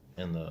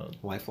 and the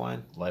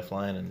Lifeline,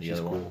 lifeline, and the She's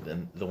other cool. one,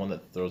 and the one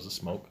that throws the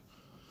smoke.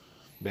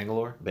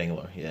 Bangalore.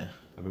 Bangalore, yeah,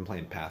 I've been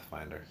playing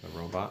Pathfinder, the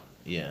robot.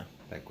 yeah.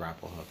 That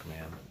grapple hook,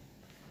 man.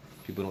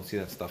 People don't see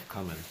that stuff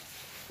coming.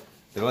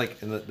 They're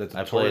like in the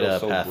I played tutorial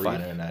so Pathfinder,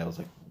 brief. and I was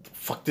like,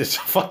 "Fuck this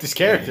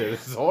character.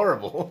 This is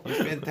horrible. He's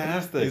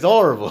fantastic. He's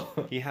horrible."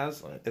 He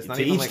has. It's not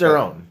to even each like their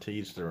own. To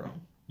each their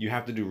own. You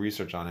have to do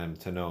research on him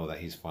to know that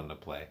he's fun to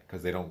play,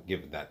 because they don't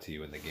give that to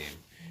you in the game.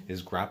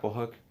 His grapple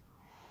hook,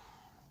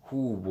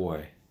 oh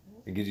boy,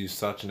 it gives you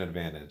such an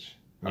advantage,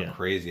 a Yeah.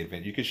 crazy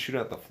advantage. You could shoot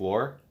at the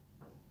floor,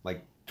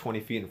 like 20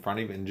 feet in front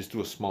of you, and just do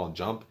a small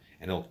jump,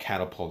 and it'll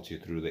catapult you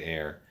through the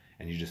air,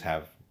 and you just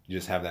have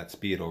that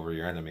speed over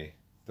your enemy.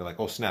 They're like,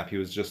 oh snap, he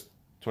was just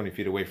 20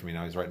 feet away from me.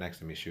 Now he's right next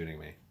to me shooting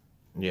me.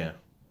 Yeah.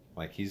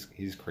 Like he's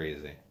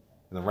crazy.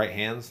 In the right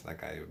hands,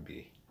 that guy would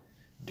be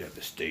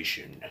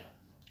devastation.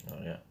 Oh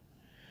yeah.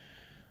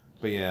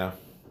 But yeah,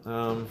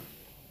 Do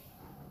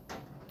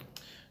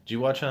you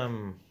watch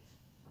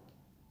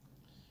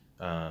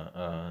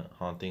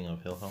Haunting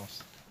of Hill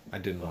House? I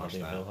didn't The watch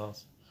Haunting of Hill that.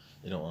 House.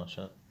 You don't watch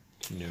that?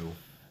 No.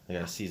 They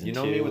got a season You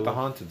know 2. me with the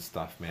haunted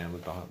stuff, man,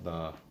 with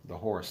the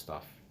horror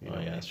stuff. You Oh know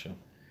yeah, me. that's true.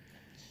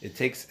 It'll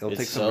take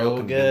It's some real so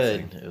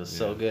convincing. good. It was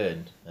so Yeah.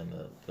 good, and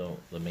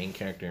the main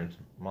character's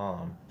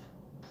mom.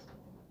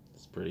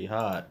 It's pretty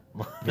hot.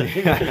 Not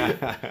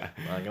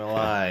gonna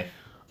lie.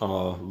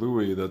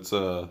 Louis,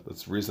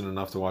 that's reason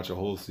enough to watch a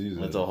whole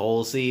season. It's a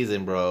whole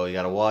season, bro. You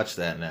gotta watch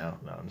that now.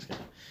 No, I'm just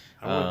kidding.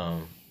 I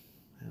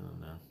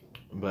don't know.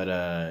 But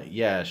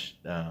yeah,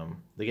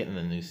 they're getting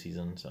a new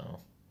season, so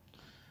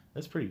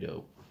that's pretty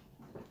dope.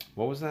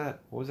 What was that?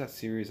 What was that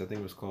series? I think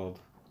it was called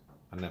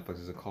on Netflix.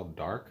 Is it called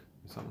Dark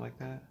or something like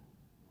that?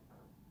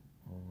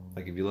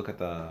 Like if you look at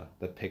the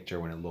picture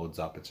when it loads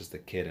up, it's just a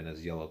kid in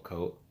his yellow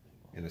coat,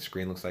 and the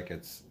screen looks like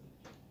it's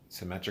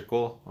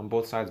symmetrical on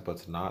both sides, but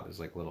it's not. There's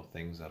like little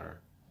things that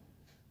are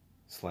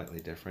slightly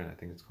different. I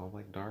think it's called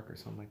like Dark or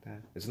something like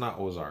that. It's not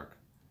Ozark.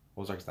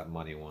 Ozark's that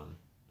money one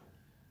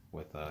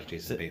with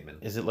Jason Bateman.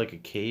 Is it like a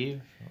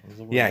cave? Is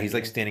it Yeah, he's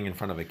like standing in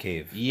front of a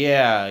cave.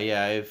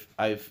 Yeah.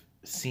 I've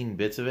seen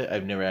bits of it.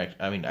 I've never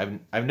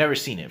I've never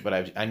seen it,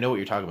 but I know what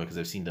you're talking about because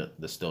I've seen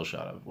the still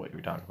shot of what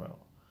you're talking about.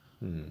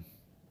 Hmm.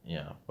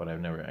 Yeah, but I've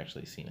never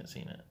actually seen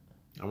it.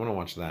 I want to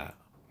watch that.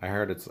 I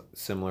heard it's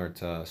similar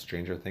to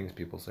Stranger Things.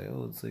 People say,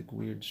 "Oh, it's like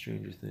weird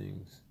Stranger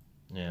Things."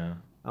 Yeah.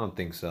 I don't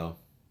think so.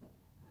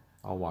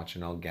 I'll watch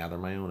and I'll gather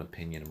my own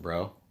opinion,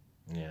 bro.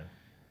 Yeah.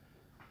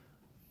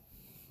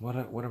 What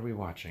are we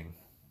watching?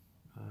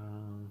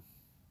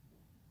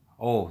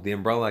 Oh, The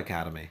Umbrella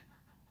Academy.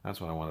 That's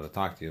what I wanted to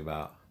talk to you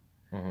about.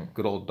 Mhm.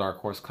 Good old Dark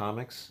Horse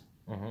Comics,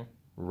 Mhm.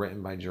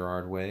 written by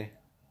Gerard Way,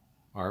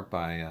 art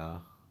by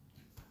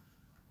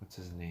what's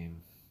his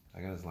name?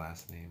 I got his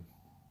last name.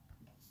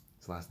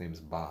 His last name is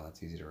Ba.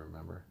 That's easy to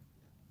remember.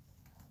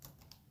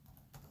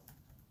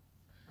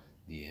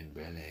 The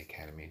Umbrella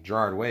Academy.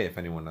 Gerard Way, if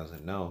anyone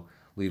doesn't know,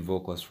 lead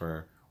vocalist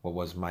for what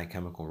was My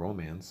Chemical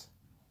Romance,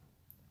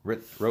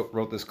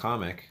 wrote this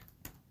comic,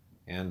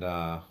 and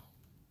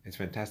it's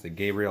fantastic.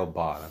 Gabriel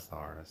Ba, that's the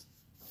artist.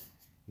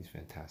 He's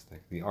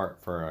fantastic. The art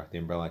for the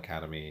Umbrella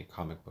Academy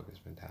comic book is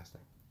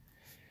fantastic.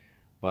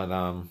 But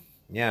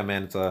yeah,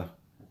 man, it's a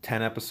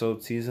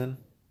 10-episode season.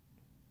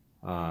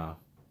 I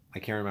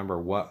can't remember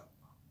what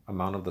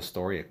amount of the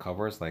story it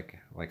covers, like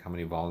how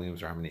many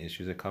volumes or how many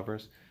issues it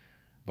covers,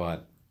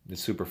 but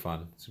it's super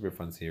fun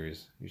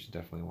series. You should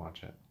definitely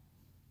watch it.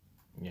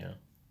 Yeah.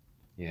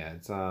 Yeah,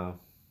 it's I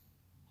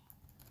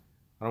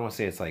don't want to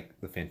say it's like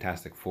the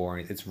Fantastic Four.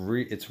 It's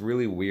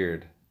really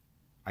weird.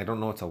 I don't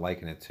know what to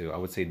liken it to. I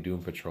would say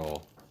Doom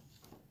Patrol,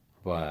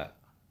 but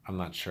I'm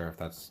not sure if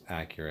that's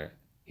accurate.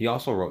 He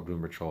also wrote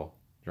Doom Patrol,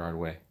 Gerard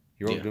Way.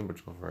 He wrote Yeah. Doom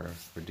Patrol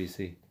for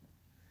DC.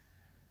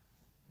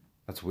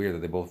 That's weird that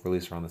they both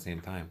released around the same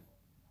time.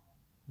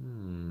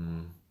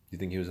 Do you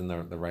think he was in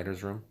the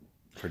writer's room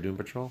for Doom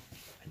Patrol?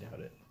 I doubt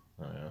it.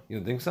 Oh, yeah. You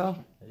don't think so?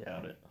 I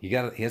doubt it.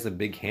 He has a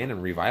big hand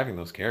in reviving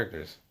those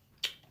characters.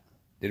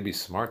 It'd be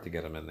smart to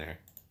get him in there.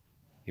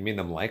 He made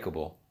them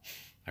likable.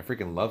 I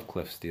freaking love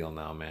Cliff Steele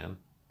now, man.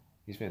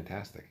 He's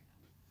fantastic.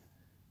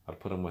 I'd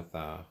put him with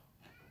the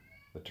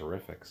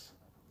Terrifics.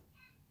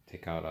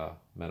 Take out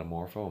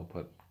Metamorpho and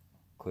put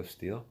Cliff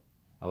Steele.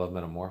 I love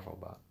Metamorpho,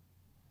 but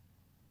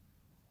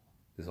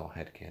this is all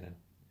headcanon.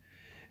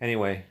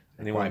 Anyway,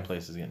 Quiet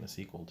Place is getting a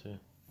sequel too.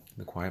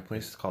 The Quiet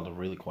Place? It's called A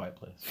Really Quiet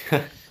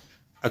Place.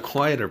 A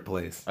Quieter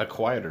Place. A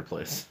Quieter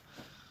Place.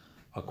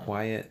 A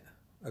quiet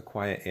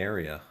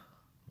area.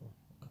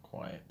 A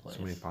Quiet Place.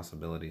 So many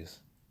possibilities.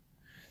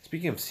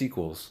 Speaking of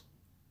sequels,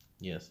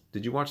 Yes.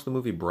 did you watch the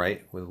movie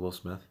Bright with Will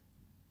Smith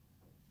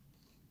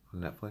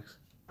on Netflix?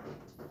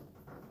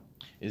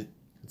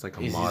 It's like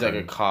a Is he modern,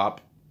 like a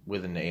cop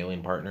with an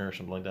alien partner or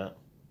something like that?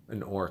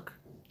 an orc.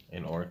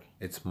 An orc?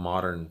 It's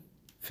modern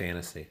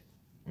fantasy.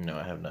 No,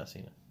 I have not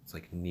seen it. It's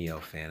like neo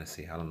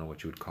fantasy. I don't know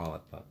what you would call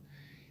it, but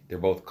they're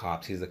both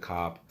cops. He's a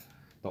cop.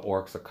 The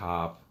orc's a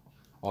cop.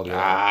 All the the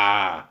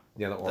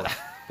orcs.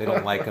 They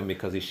don't like him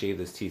because he shaved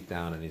his teeth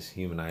down and he's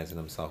humanizing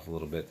himself a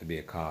little bit to be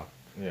a cop.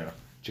 Yeah.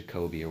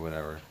 Jacoby or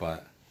whatever.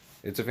 But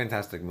it's a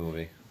fantastic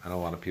movie. I know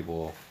a lot of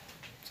people,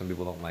 some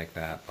people don't like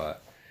that,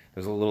 but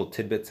there's a little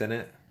tidbits in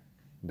it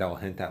that will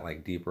hint at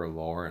like deeper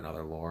lore and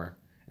other lore.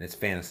 And it's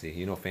fantasy.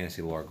 You know,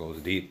 fantasy lore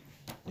goes deep.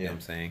 You know what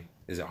I'm saying?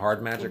 Is it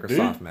hard magic or Deep.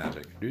 soft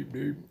magic? Deep.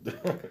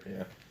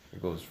 Yeah.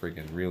 It goes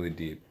freaking really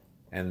deep.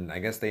 And I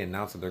guess they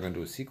announced that they're going to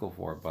do a sequel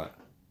for it, but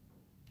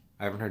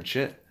I haven't heard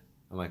shit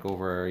in like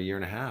over a year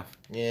and a half.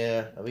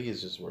 Yeah, I think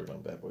he's just working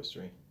on Bad Boys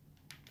 3.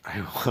 I,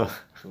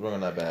 He's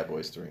working on Bad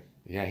Boys 3.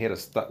 yeah, he had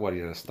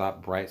to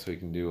stop Bright so he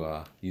can do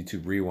a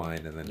YouTube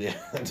Rewind and then Yeah,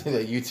 do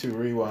that YouTube and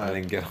rewind.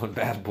 then get on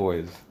Bad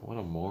Boys. What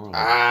a moron.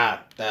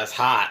 That's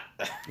hot.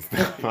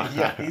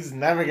 Yeah, he's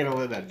never gonna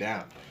live that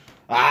down.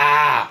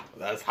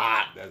 That's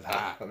hot. That's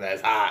hot.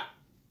 That's hot.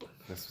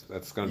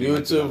 That's gonna be my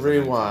YouTube 2019.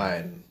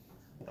 rewind.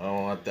 I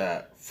don't want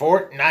that.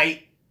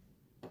 Fortnite.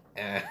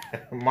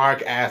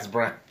 Mark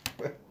Asbrown.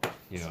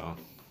 You know,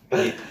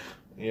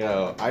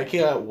 Yo, I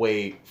can't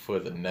wait for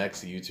the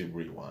next YouTube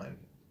rewind.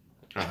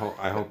 I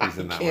hope he's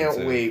in that I can't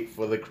one too. wait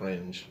for the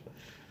cringe.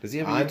 Does he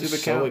have a I'm YouTube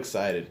so account?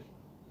 excited.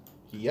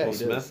 Yeah, Will he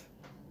Smith? does.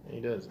 He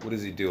does. What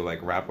does he do?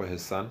 Like rap with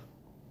his son?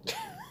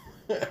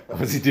 What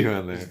does he do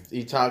on there?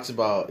 He talks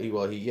about he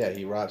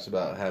raps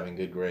about having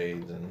good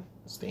grades and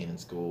staying in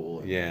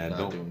school and Yeah, not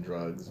don't- doing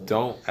drugs. And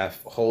Don't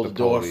F hold the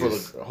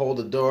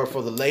door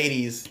for the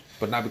ladies.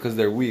 But not because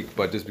they're weak,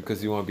 but just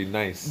because you want to be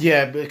nice.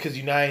 Yeah, because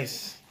you're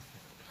nice.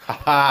 Ha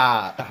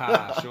ha.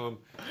 Haha,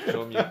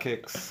 show him your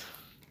kicks.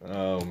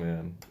 Oh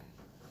man.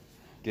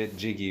 Get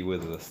jiggy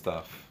with the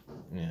stuff.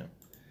 Yeah.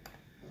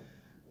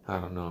 I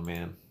don't know,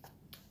 man.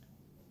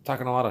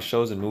 Talking a lot of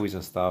shows and movies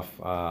and stuff.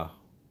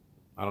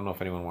 I don't know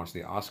if anyone watched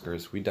the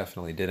Oscars. We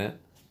definitely didn't.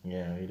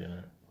 Yeah, he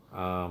didn't.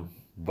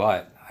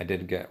 But I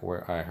did get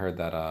where I heard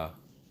that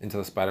Into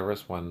the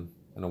Spider-Verse won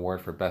an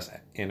award for Best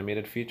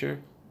Animated Feature.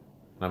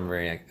 And I'm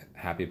very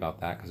happy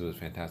about that because it was a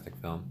fantastic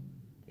film.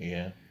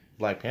 Yeah.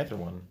 Black Panther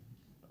won.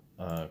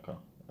 I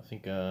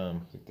think I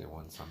think they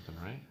won something,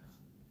 right?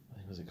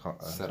 was it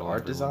called Settle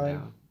art everyone design?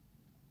 down.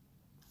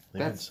 They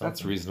won That's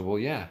something. reasonable.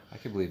 Yeah, I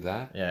can believe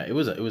that. Yeah, it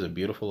was a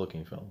beautiful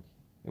looking film.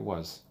 It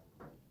was.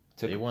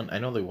 They won. I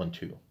know they won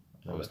 2.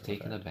 I was That's a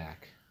taken fact.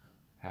 aback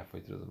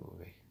halfway through the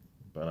movie.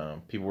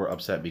 But people were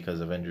upset because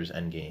Avengers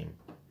Endgame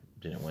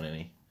didn't win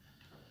any.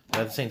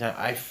 But at the same time,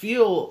 I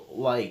feel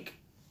like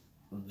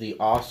the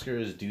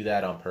Oscars do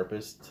that on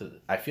purpose.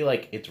 I feel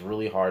like it's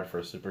really hard for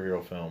a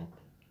superhero film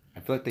I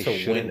feel like they to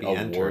shouldn't win be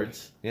entered.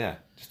 awards. Yeah,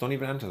 just don't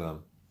even enter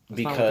them.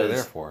 That's not what Because they're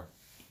there for.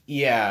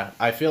 Yeah,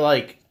 I feel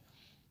like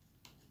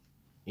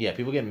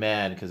people get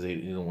mad because they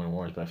don't win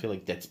awards, but I feel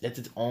like that's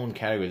its own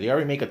category. They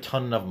already make a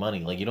ton of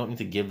money. Like you don't need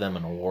to give them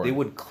an award. They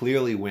would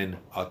clearly win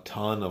a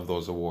ton of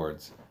those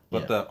awards,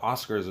 but Yeah. the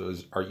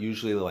Oscars are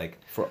usually like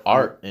for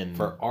art and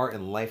for art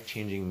and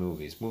life-changing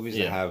movies that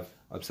Yeah. have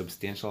a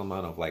substantial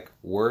amount of like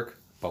work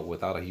but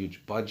without a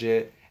huge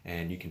budget,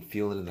 and you can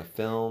feel it in the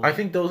film. I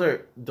think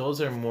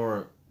those are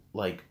more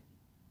like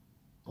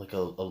a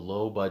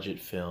low budget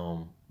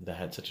film that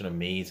had such an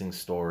amazing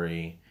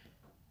story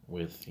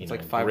with It's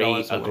like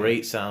 $5 a away.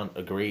 great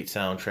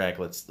soundtrack.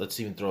 Let's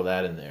even throw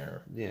that in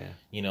there. Yeah,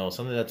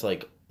 Something that's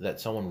like that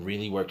someone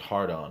really worked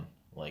hard on,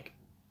 like,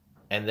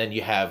 and then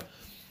you have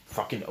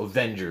fucking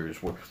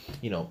Avengers where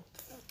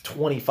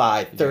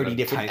 25, 30 a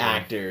different title.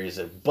 actors,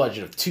 a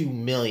budget of $2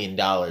 million.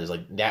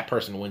 Like that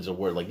person wins an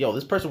award. Like, yo,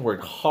 this person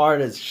worked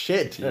hard as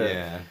shit.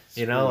 yeah.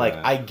 Like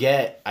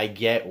that. I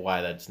get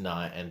why that's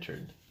not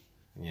entered.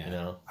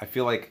 yeah. I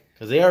feel like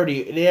Because they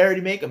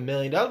already make $1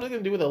 million. What are they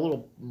gonna do with a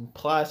little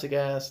plastic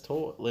ass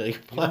toy, like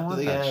You don't want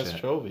plastic that ass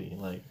shit. trophy?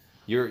 Like,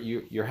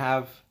 you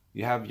have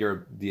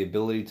the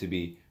ability to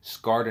be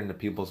scarred into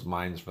people's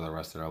minds for the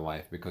rest of their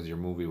life because your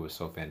movie was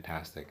so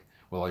fantastic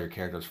with all your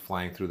characters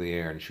flying through the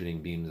air and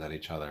shooting beams at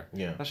each other.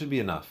 Yeah. That should be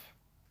enough.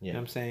 You Yeah. know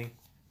what I'm saying?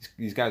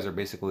 These guys are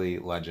basically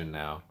legend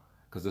now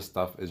because this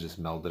stuff is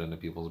just melded into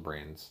people's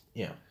brains.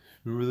 yeah,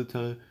 Remember the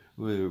time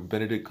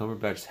Benedict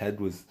Cumberbatch's head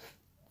was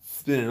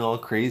spinning all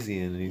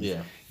crazy, and he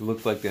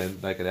looked like an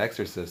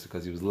exorcist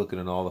because he was looking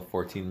at all the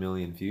 14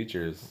 million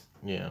futures.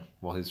 Yeah.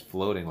 While he's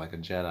floating like a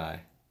Jedi.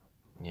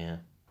 Yeah.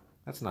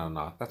 That's not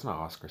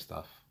Oscar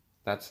stuff.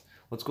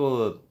 Let's go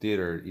to the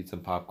theater, eat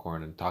some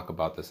popcorn, and talk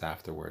about this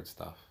afterward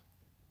stuff.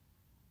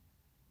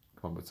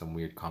 Come up with some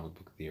weird comic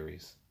book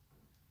theories.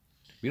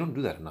 We don't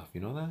do that enough.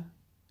 You know that?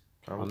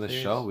 On this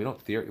show, we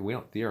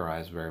don't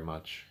theorize very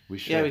much. We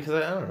should. Yeah,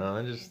 because I don't know.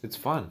 It's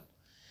fun.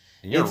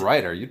 And you're a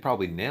writer. You'd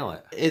probably nail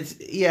it.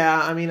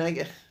 I mean, I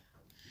guess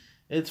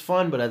it's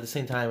fun, but at the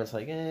same time, it's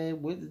like,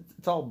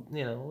 it's all,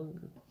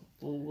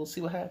 we'll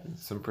see what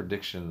happens. Some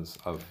predictions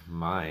of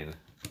mine.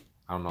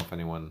 I don't know if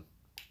anyone,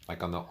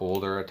 like on the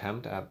older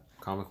attempt at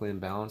Comically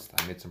Imbalanced,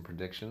 I made some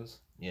predictions.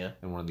 Yeah.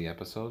 In one of the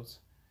episodes,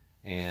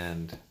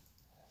 and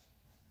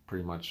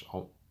pretty much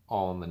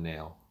all in the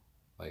nail,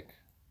 like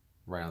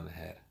right on the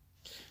head.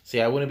 See,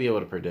 I wouldn't be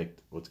able to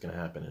predict what's gonna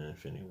happen in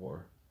Infinity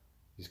War.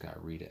 You just gotta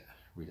read it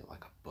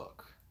like a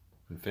book.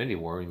 Infinity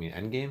War? You mean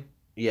Endgame?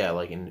 Yeah,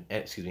 like in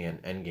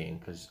Endgame,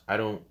 because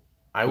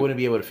I wouldn't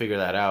be able to figure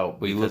that out.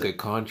 But you look at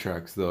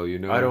contracts, though. I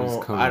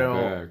don't.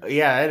 Back.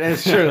 Yeah, it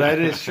is true. That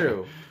is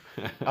true.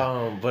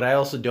 But I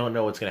also don't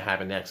know what's gonna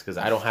happen next because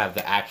I don't have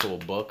the actual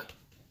book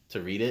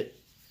to read it.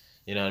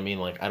 You know what I mean?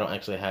 Like I don't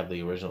actually have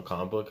the original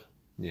comic book.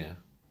 Yeah.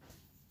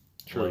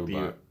 True.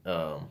 Like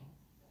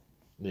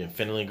the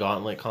Infinity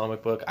Gauntlet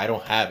comic book, I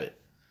don't have it.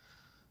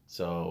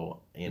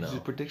 So These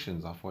are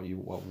predictions off what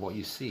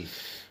you see.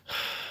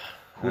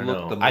 I don't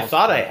know. I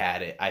thought I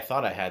had it. I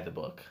thought I had the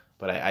book,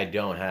 but I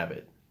don't have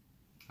it.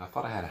 I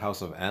thought I had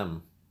House of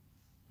M.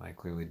 I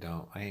clearly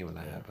don't. I hate when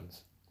that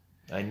happens.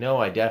 I know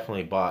I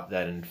definitely bought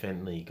that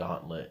Infinity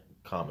Gauntlet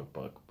comic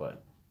book,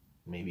 but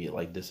maybe it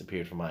like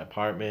disappeared from my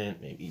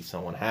apartment. Maybe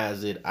someone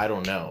has it. I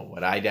don't know,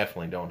 but I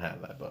definitely don't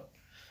have that book.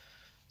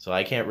 So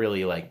I can't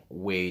really like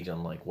wage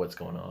on like what's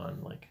going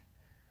on. Like,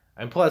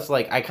 and plus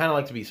like I kind of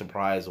like to be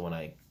surprised when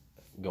I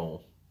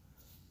go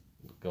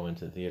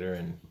into the theater,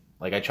 and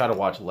like I try to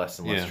watch less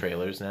and less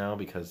trailers now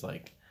because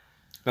like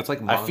that's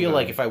like I feel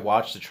like if I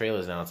watch the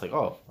trailers now, it's like,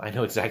 oh, I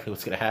know exactly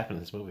what's gonna happen in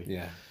this movie.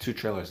 Yeah, 2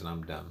 trailers and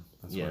I'm done.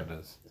 That's what it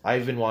is.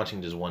 I've been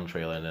watching just 1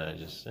 trailer and then I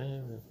just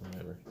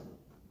whatever.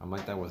 I'm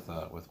like that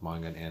with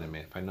manga and anime.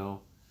 If I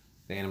know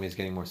the anime is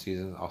getting more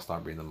seasons, I'll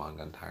stop reading the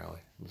manga entirely.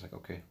 I'm just like,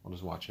 okay, I'll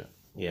just watch it.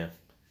 Yeah.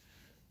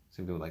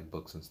 Same thing with like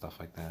books and stuff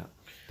like that.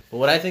 But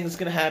what I think is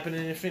gonna happen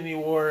in Infinity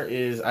War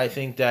is I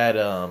think that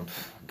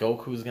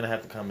Goku's gonna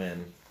have to come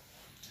in,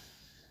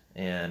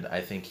 and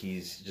I think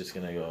he's just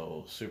gonna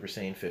go Super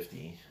Saiyan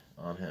 50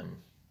 on him.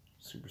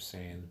 Super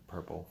Saiyan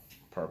purple.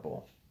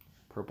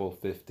 Purple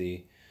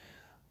 50,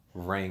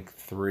 rank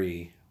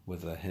 3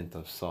 with a hint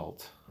of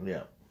salt.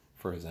 Yeah.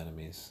 For his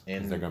enemies,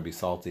 because they're gonna be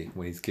salty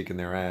when he's kicking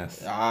their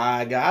ass.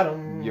 I got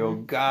him. Yo,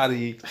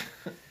 Gotti.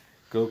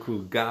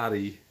 Goku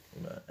Gotti.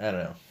 I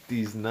don't know.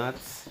 These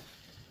nuts.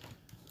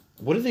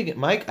 What do they get?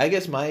 Mike, I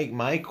guess my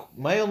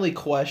only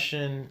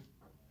question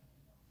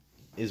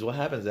is what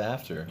happens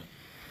after.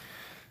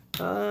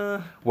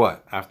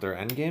 What? After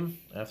Endgame?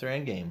 After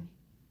Endgame.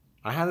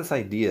 I had this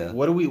idea.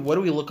 What do we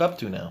look up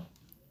to now?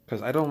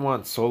 Because I don't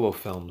want solo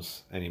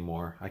films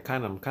anymore. I'm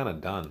kind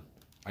of done.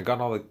 I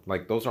got all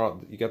those are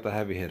all, you got the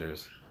heavy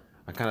hitters.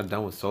 I'm kind of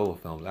done with solo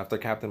films. After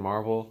Captain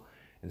Marvel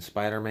and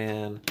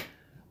Spider-Man,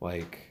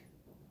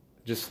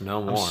 just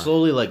no more. I'm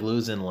slowly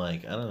losing I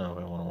don't know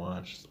if I want to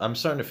watch. I'm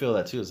starting to feel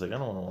that too. It's like I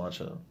don't want to watch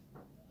it.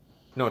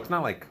 No, it's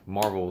not like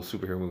Marvel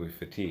superhero movie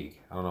fatigue.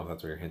 I don't know if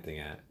that's what you're hinting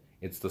at.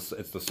 It's the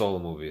solo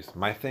movies.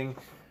 My thing,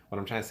 what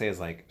I'm trying to say is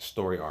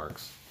story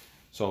arcs.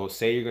 So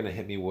say you're gonna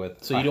hit me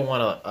with. So you don't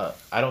want to.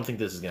 I don't think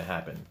this is gonna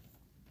happen,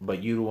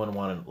 but you don't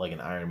want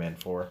an Iron Man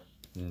 4.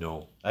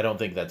 No, I don't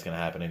think that's gonna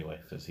happen anyway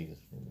because he's.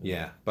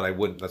 Yeah, but I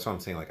wouldn't. That's what I'm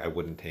saying. I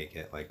wouldn't take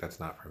it. That's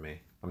not for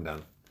me. I'm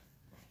done.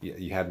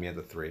 You had me at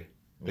the 3.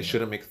 They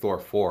shouldn't make Thor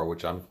 4,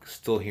 which I'm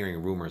still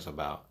hearing rumors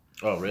about.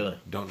 Oh really?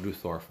 Don't do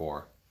Thor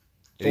 4.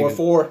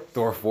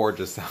 Thor 4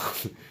 just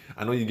sounds.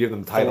 I know you give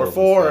them titles,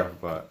 Thor 4, and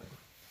stuff, but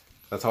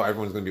that's how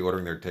everyone's gonna be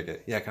ordering their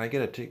ticket. Yeah, can I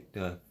get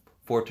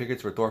 4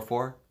 tickets for Thor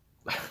 4?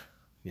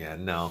 Yeah,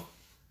 no.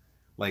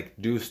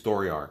 Do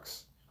story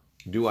arcs.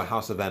 Do a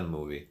House of M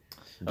movie.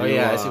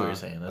 I see what you're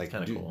saying. That's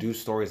kind of cool. Do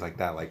stories like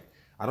that.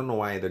 I don't know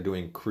why they're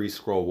doing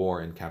Kree-Skrull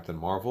War in Captain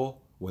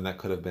Marvel when that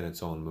could have been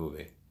its own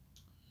movie.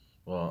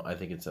 Well, I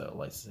think it's a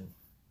licensing.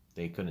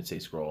 They couldn't say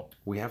Skrull.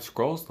 We have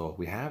Skrulls though.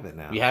 We have it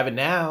now. We have it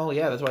now.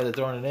 Yeah, that's why they're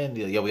throwing it in.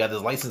 Yeah, we got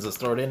this license. Let's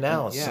throw it in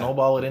now. Yeah.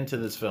 Snowball it into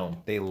this film.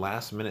 They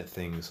last minute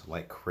things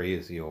like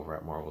crazy over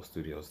at Marvel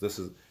Studios.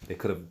 They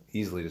could have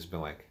easily just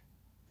been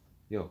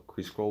yo,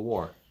 Kree-Skrull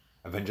War,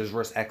 Avengers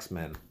vs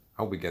X-Men.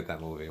 I hope we get that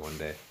movie one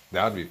day.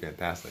 That would be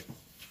fantastic.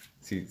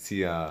 See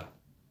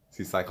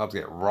Cyclops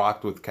get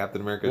rocked with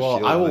Captain America's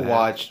shield. Well, I will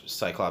watch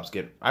Cyclops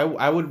get. I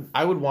would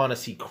want to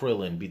see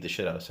Krillin beat the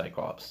shit out of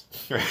Cyclops.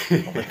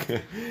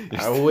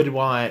 I would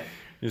want.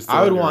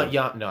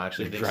 No,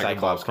 actually, I think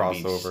Cyclops can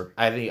beat.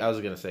 I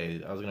was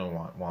gonna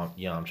want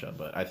Yamcha,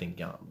 but I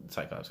think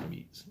Cyclops can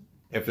beat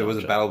If there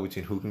was a battle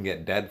between who can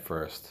get dead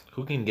first,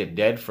 who can get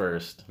dead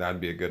first,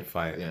 that'd be a good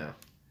fight. yeah.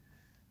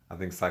 I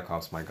think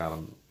Cyclops might got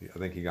him. I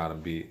think he got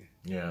him beat.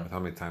 Yeah. With how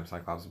many times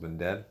Cyclops has been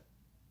dead,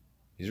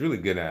 he's really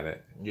good at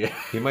it. Yeah.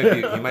 He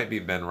might be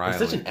Ben Riley.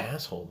 He's such an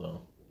asshole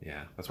though.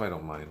 Yeah, that's why I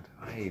don't mind.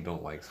 I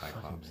don't like I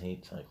Cyclops.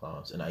 hate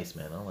Cyclops and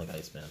Iceman. I don't like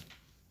Iceman.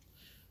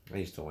 I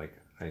used to like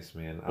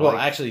Iceman. Well,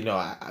 actually,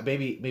 no.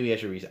 Maybe I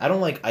should read. I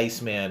don't like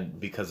Iceman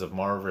because of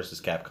Marvel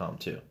vs. Capcom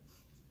 2.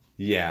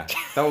 Yeah,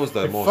 that was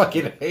the most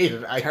fucking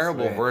hated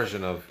terrible Iceman.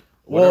 version of.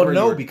 Well,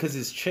 no, because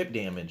it's chip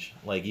damage.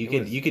 Like you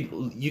could.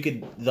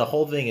 The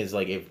whole thing is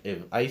like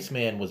if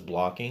Iceman was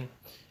blocking,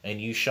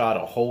 and you shot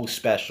a whole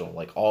special,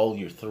 like all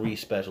your 3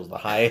 specials, the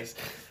highest.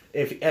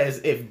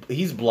 If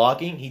he's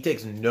blocking, he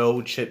takes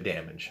no chip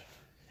damage,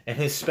 and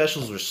his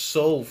specials were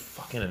so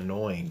fucking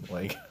annoying.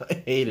 Like I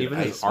hated. Even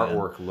his Iceman.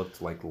 artwork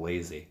looked like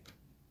lazy.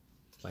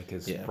 Like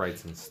his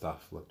sprites and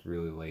stuff looked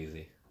really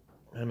lazy.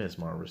 I miss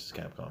Marvel vs.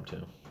 Capcom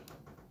too.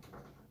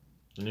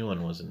 The new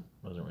one wasn't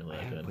really that good.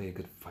 I haven't played a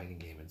good fighting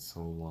game in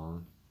so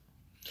long.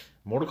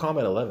 Mortal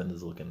Kombat 11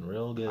 is looking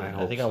real good.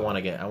 I think so. I want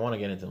to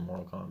get into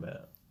Mortal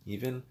Kombat.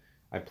 Even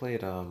I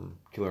played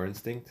Killer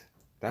Instinct.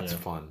 That's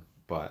fun,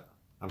 but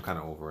I'm kind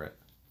of over it.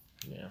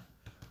 Yeah.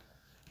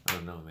 I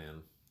don't know,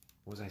 man.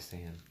 What was I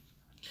saying?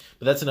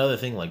 But that's another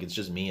thing. Like it's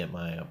just me at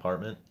my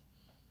apartment.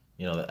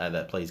 You know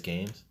that plays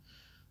games.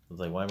 It's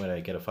like, why would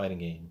I get a fighting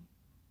game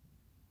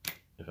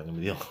if I'm gonna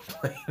be the only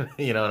player?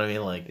 You know what I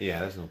mean? Like,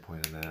 yeah, there's no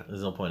point in that.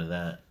 There's no point in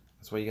that.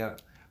 That's why you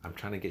got. I'm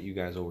trying to get you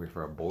guys over here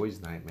for a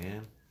boys' night,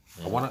 man.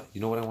 Yeah. I wanna.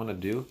 You know what I want to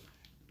do?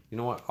 You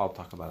know what? I'll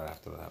talk about it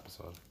after the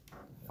episode.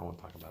 I won't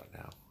talk about it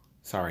now.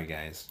 Sorry,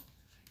 guys.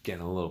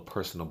 Getting a little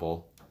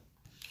personable.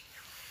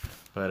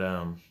 But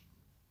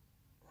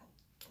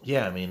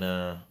yeah. I mean,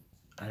 I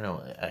don't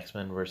know.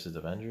 X-Men versus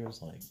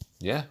Avengers. Like,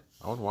 yeah,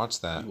 I would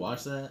watch that. You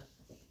watch that?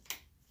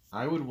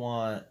 I would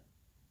want.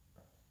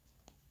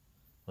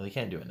 Well, they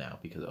can't do it now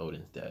because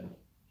Odin's dead.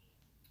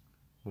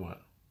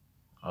 What?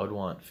 I would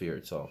want Fear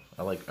Itself.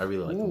 I really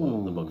like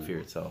the book Fear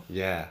Itself.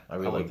 Yeah. I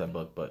really like that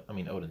book, but I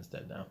mean Odin's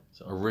dead now.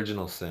 So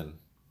Original Sin.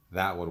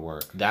 That would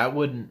work. That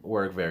wouldn't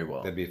work very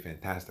well. That'd be a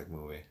fantastic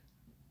movie.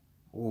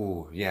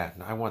 Ooh, yeah.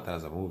 I want that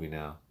as a movie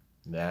now.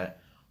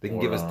 That they can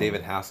give us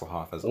David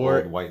Hasselhoff as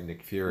old white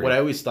Nick Fury. What I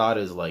always thought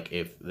is like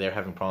if they're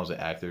having problems with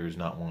actors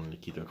not wanting to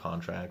keep their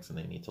contracts and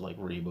they need to like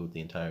reboot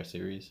the entire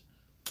series,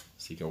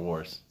 Secret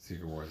Wars.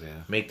 Secret Wars,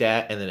 yeah. Make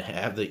that and then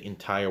have the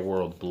entire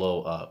world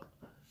blow up.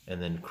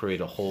 And then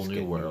create a whole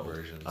new world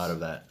out of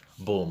that.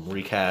 Boom,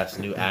 recast,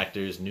 new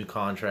actors, new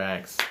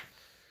contracts.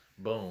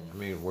 Boom. I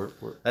mean,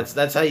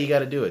 that's how you got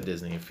to do it,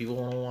 Disney. If people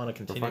don't want to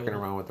continue, we're fucking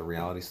around with the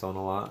reality stone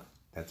a lot.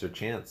 That's their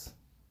chance.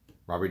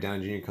 Robert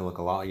Downey Jr. can look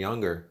a lot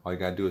younger. All you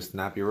gotta do is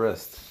snap your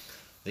wrist.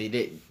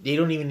 They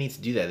don't even need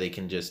to do that. They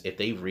can just if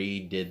they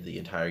redid the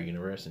entire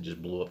universe and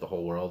just blew up the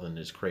whole world and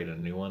just created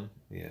a new one.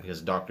 Yeah.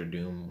 Because Doctor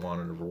Doom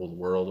wanted to rule the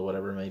world or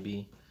whatever it may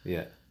be.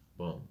 Yeah.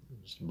 Boom.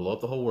 Just blow up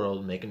the whole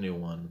world, make a new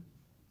one.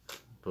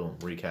 Boom,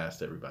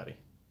 recast everybody.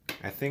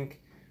 I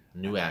think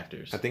new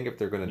actors. I think if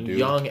they're gonna do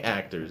young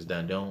actors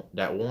that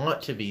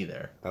want to be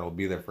there. That'll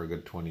be there for a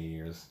good 20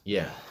 years.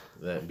 Yeah,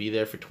 that be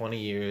there for 20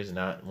 years and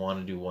not want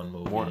to do one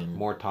movie.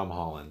 More Tom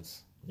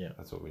Hollands. Yeah,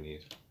 that's what we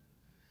need.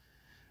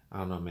 I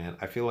don't know, man.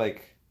 I feel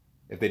like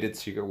if they did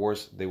Secret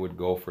Wars, they would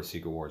go for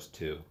Secret Wars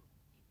 2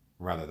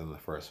 rather than the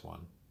first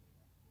one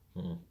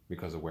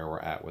because of where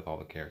we're at with all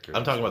the characters.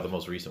 I'm talking about the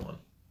most recent one.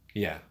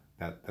 Yeah,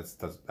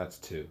 that's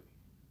 2.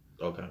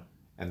 Okay.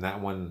 And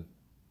that one,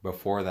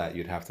 before that,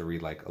 you'd have to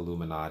read like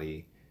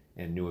Illuminati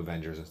and New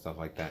Avengers and stuff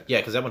like that. Yeah,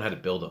 because that one had a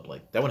build-up.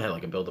 Like that one had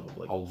like a build-up of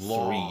like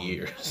 3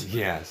 years.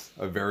 Yes,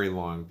 a very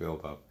long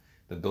build-up.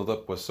 The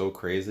build-up was so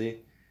crazy,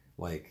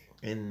 like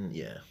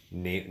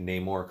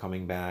Namor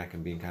coming back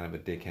and being kind of a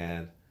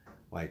dickhead,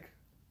 like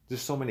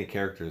just so many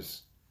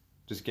characters,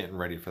 just getting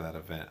ready for that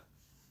event.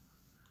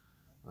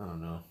 I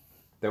don't know.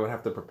 They would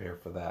have to prepare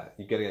for that.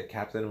 You gotta get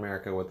Captain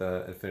America with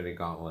the Infinity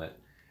Gauntlet.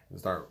 And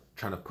start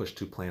trying to push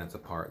 2 planets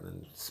apart and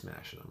then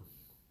smashing them.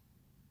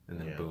 And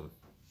then boom.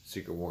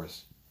 Secret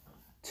Wars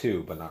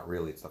 2, but not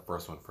really. It's the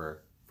first one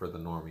for the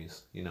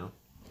normies, you know?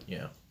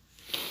 Yeah.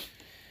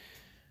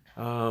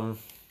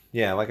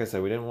 Yeah, like I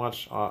said, we didn't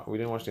watch the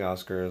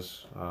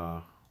Oscars.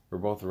 We're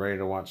both ready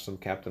to watch some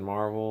Captain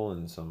Marvel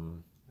and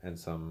some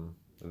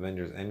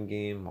Avengers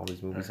Endgame, all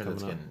these movies coming up.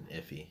 Getting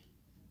iffy.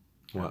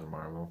 What? Captain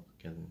Marvel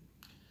getting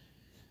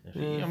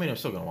iffy. I mean, I'm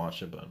still going to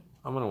watch it, but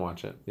I'm going to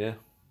watch it. Yeah.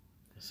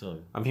 So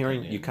I'm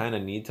hearing you kind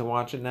of need to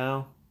watch it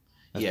now,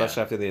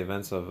 especially after the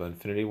events of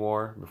Infinity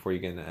War before you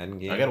get into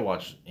Endgame. I gotta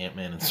watch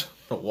Ant-Man and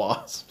the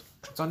Wasp.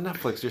 It's on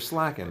Netflix. You're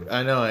slacking.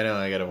 I know.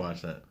 I gotta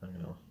watch that.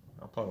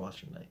 I'll probably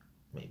watch it tonight,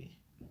 maybe.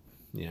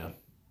 Yeah.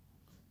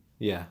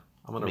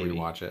 I'm gonna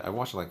rewatch it. I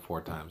watched it like 4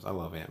 times. I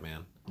love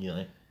Ant-Man. You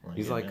like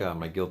He's like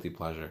my guilty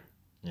pleasure.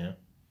 Yeah.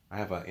 I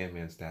have an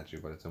Ant-Man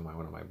statue, but it's in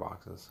one of my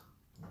boxes.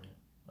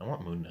 I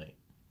want Moon Knight.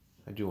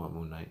 I do want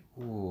Moon Knight.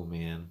 Ooh,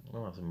 man. I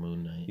want some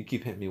Moon Knight. You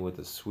keep hitting me with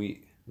the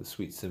sweet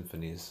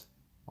symphonies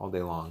all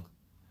day long.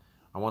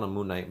 I want a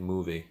Moon Knight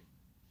movie.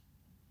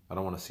 I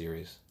don't want a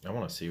series. I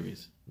want a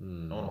series. I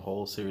want a Mm,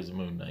 whole series of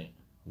Moon Knight.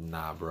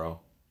 nah, bro.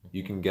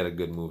 You can get a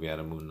good movie out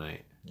of Moon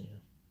Knight. Yeah.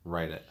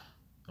 Write it.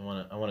 I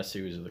want a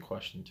series of The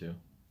Question too.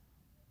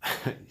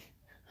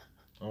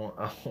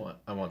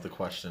 I want The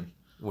Question.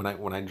 When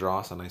I draw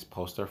us a nice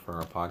poster for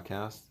our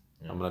podcast,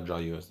 Yeah. I'm gonna draw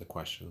you as the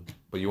question,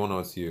 but you won't know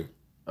it's you.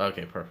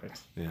 Okay,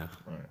 perfect. Yeah,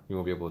 All right. you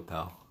won't be able to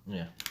tell.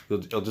 Yeah.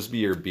 It'll just be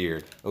your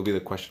beard. It'll be the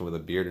question with a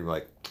beard, and you're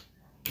like,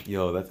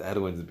 yo, that's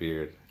Edwin's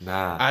beard.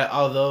 Nah.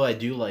 Although I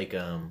do like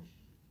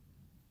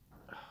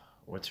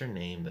what's her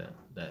name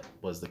that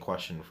was The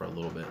Question for a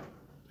little bit.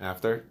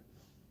 After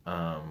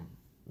Um.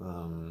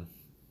 the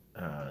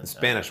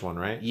Spanish one,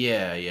 right?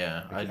 Yeah,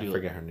 yeah. I do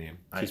forget her name.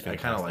 I She's kind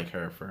of fantastic. like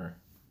her for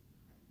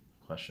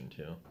Question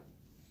too.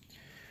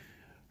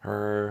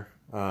 Her.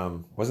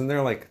 Wasn't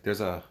there like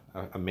there's a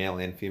male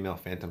and female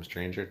Phantom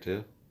Stranger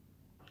too?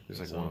 There's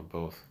like So- one of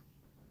both.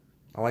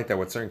 I like that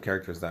with certain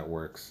characters that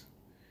works.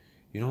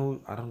 You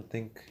know, I don't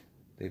think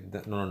they've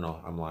done, no,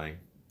 I'm lying.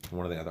 On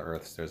one of the other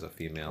Earths, there's a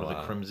female. Or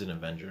the Crimson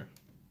Avenger.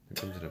 The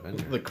Crimson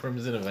Avenger. The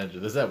Crimson Avenger.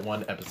 There's that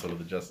one episode of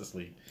the Justice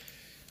League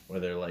where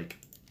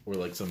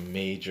where some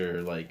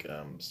major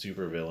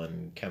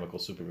supervillain, chemical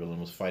supervillain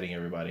was fighting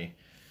everybody,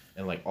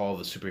 and like all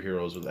the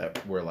superheroes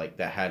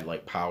that had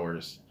like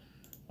powers,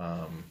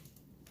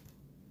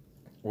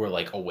 were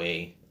like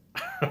away,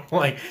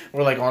 like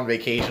were like on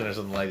vacation or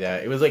something like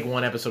that. It was like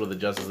one episode of the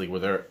Justice League where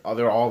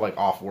they're all like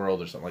off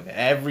world or something like that.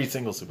 Every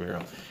single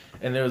superhero,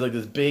 and there was like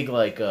this big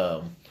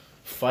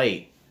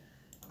fight.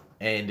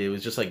 And it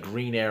was just like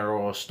Green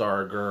Arrow,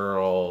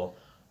 Stargirl.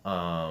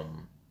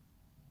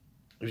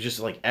 It was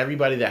just like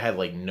everybody that had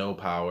like no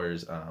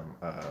powers.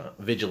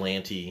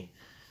 Vigilante.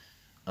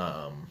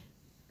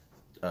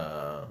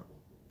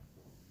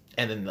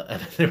 And then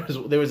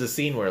there was a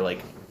scene where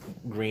like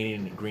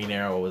Green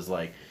Arrow was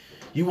like,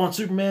 "You want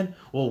Superman?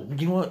 Well,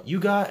 you know what you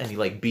got?" And he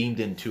like beamed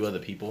in two other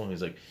people, and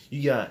he's like,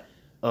 "You got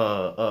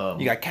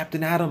You got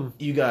Captain Atom.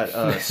 you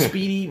got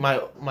Speedy,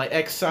 my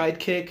ex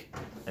sidekick."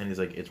 And he's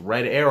like, "It's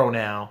Red Arrow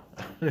now."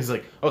 And he's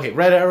like, "Okay,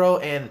 Red Arrow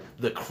and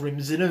the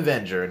Crimson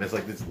Avenger." And it's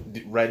like this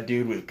red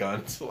dude with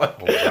guns.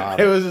 Like, Oh, God.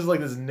 It was just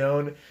like this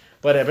known,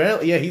 but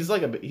apparently, yeah, he's a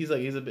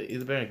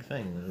big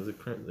thing. It was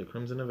the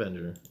Crimson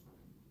Avenger.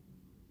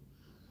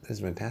 That's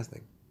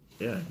fantastic.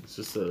 Yeah, it's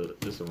just a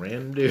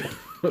random dude.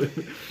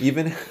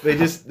 Even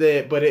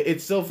But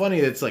it's so funny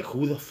that it's like,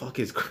 who the fuck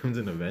is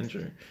Crimson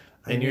Avenger?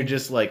 And you're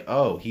just like,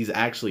 oh, he's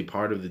actually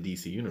part of the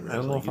DC universe. I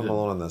don't know Like, if I'm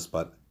alone on this,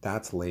 but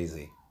that's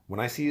lazy. When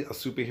I see a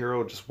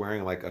superhero just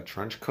wearing like a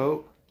trench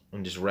coat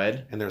and just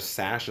red. and their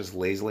sash is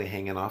lazily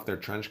hanging off their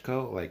trench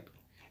coat, like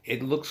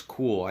it looks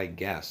cool, I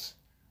guess,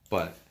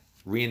 but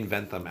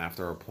reinvent them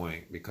after a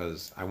point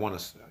because I want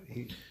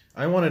to.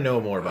 I want to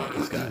know more about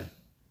this guy,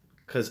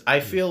 because I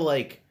feel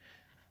like,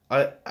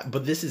 but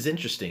this is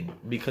interesting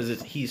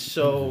because he's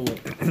so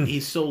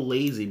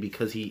lazy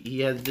because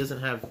he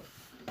doesn't have.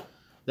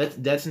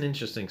 That's an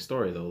interesting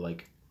story though.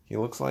 Like He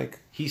looks like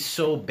he's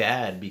so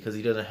bad because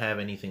he doesn't have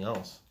anything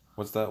else.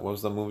 what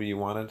was the movie you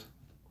wanted?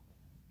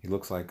 He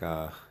looks like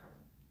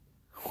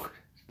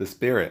the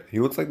Spirit. He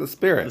looks like the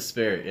Spirit. The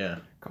Spirit, yeah.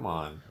 Come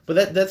on.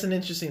 But that's an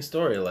interesting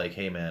story. Like,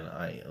 hey man,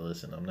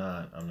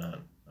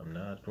 I'm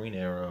not Green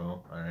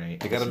Arrow. All right.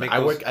 You gotta make I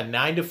those- work a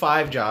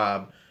 9-to-5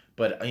 job,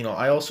 but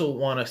I also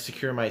want to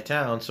secure my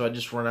town, so I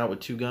just run out with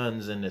 2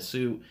 guns and a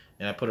suit,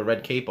 and I put a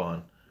red cape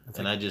on,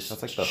 and I just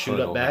that's like the shoot hood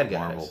up over bad at guys.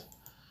 Marvel.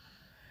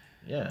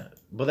 Yeah,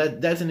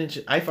 but that's an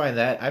I find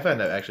that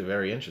actually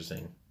very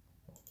interesting.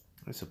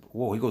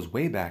 Whoa, he goes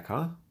way back,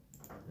 huh?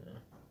 Yeah.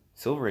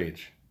 Silver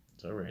Age.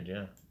 It's outrage,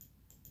 yeah.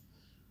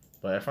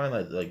 But I find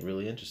that like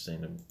really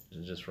interesting to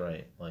just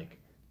write like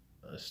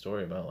a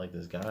story about like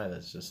this guy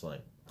that's just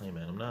like, hey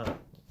man, I'm not.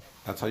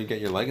 That's how you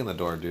get your leg in the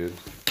door, dude.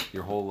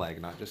 Your whole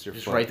leg, not just your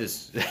Just foot. write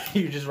this.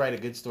 You just write a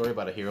good story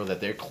about a hero that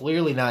they're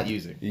clearly not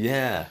using.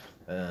 Yeah.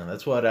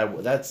 That's what I.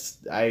 That's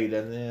I.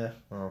 Yeah.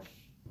 Well,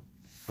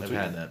 That's I've what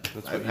had you- that. that's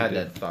what I've you had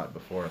did. that thought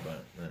before,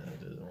 but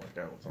it doesn't work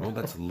out. No,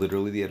 that's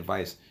literally the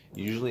advice.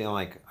 Usually,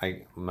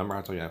 I remember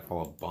I told you I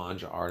follow a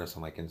bunch of artists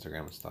on like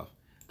Instagram and stuff.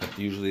 That's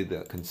usually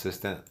the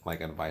consistent like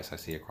advice I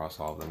see across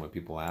all of them when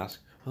people ask,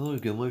 "How do I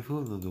get my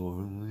foot in the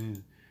door?"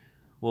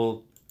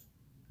 Well,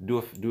 do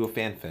a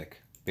fanfic,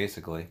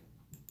 basically.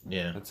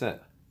 Yeah. That's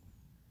it.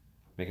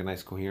 Make a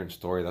nice coherent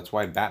story. That's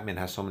why Batman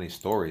has so many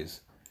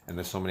stories, and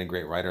there's so many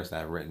great writers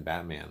that have written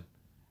Batman.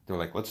 They're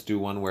like, let's do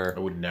one where I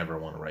would never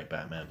want to write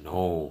Batman.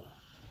 no,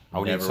 I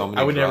would never, need so many.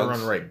 I would never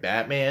drugs. want to write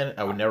Batman.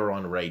 I would never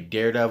want to write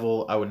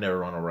Daredevil. I would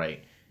never want to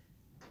write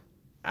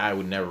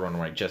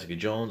Jessica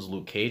Jones,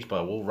 Luke Cage, but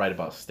I will write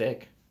about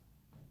Stick.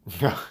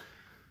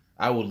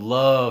 I would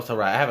love to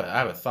write.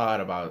 I've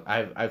thought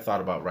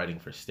about writing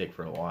for Stick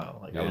for a while.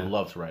 Like I Yeah. would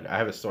love to write. I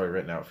have a story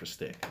written out for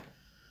Stick.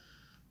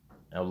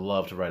 I would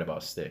love to write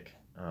about Stick.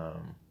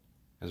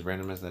 As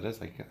random as that is,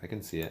 I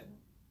can see it.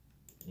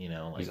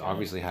 Like He's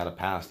obviously had a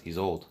past. He's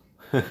old.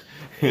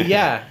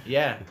 yeah.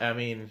 I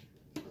mean,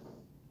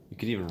 You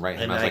could even write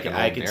him and as like an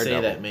I old could say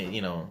Daredevil that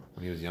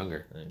when he was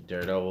younger.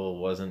 Daredevil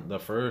wasn't the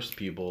first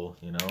pupil.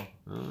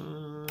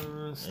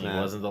 And he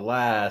snap. wasn't the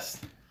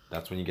last.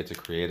 That's when you get to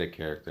create a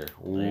character.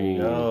 Ooh, There you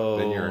go.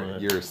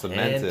 then you're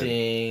cemented.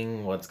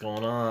 Hinting what's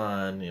going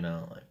on, you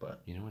know, like,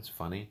 but You know what's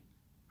funny?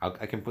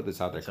 I can put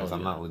this out there because Tell I'm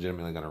me not that.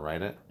 legitimately gonna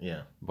write it.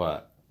 yeah.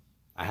 But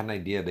I had an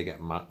idea to get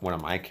one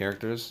of my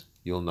characters.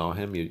 You'll know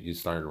him. You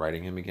started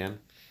writing him again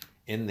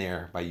in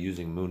there by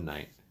using Moon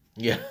Knight.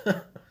 Yeah.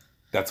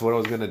 That's what I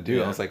was gonna do.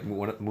 Yeah. I was like,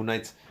 Moon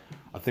Knight's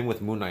a thing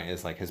with Moon Knight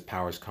is like his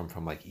powers come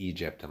from like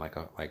Egypt and like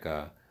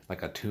a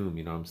tomb.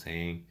 You know what I'm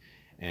saying?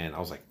 And I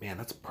was like, man,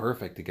 that's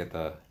perfect to get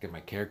my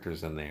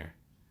characters in there.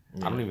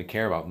 I don't even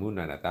care about Moon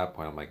Knight at that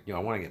point. I'm like, yo, I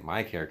want to get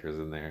my characters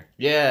in there.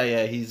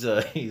 Yeah, he's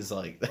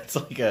like that's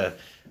like a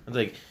it's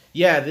like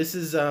yeah, this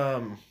is throw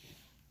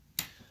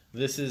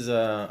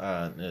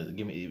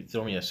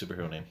me a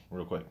superhero name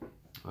real quick.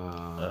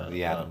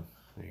 The Atom.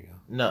 There you go.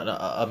 No,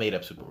 a made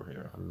up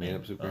superhero. A made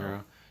up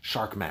superhero.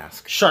 Shark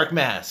Mask. Shark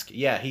Mask.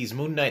 Yeah, he's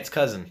Moon Knight's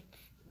cousin.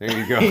 There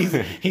you go.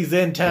 he's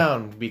in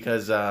town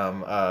because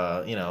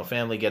you know,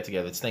 family get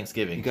together. It's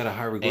Thanksgiving. You got a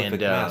hieroglyphic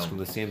And, mask from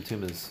the same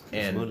tomb as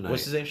Moon Knight.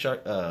 what's his name?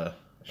 Shark Mask.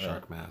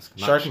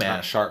 Shark Not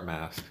Mask. Shark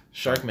Mask.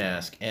 Shark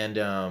Mask.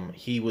 And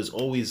he was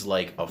always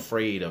like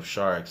afraid of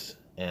sharks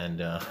and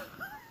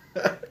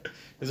he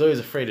was always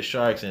afraid of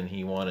sharks and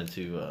he wanted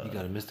to You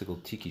got a mystical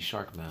tiki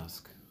shark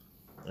mask.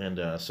 and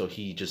so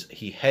he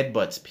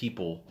headbutts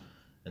people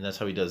and that's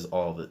how he does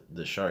all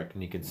the shark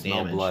And you can smell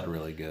damage. blood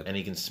really good. And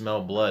he can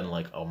smell blood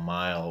like a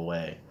mile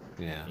away.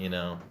 Yeah. You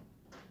know,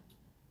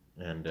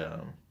 and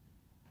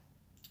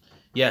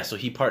yeah, so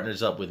he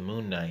partners up with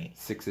Moon Knight,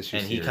 6 issue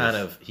and series.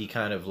 he's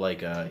kind of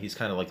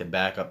like the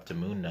backup to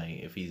Moon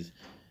Knight if you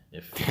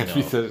That'd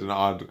be know, such an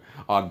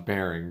odd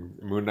pairing.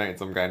 Moon Knight and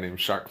some guy named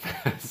Shark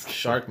Mask.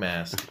 Shark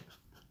Mask,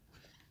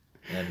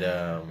 and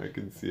I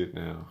can see it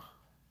now.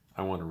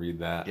 I want to read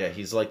that. yeah,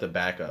 he's like the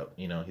backup.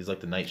 You know, he's like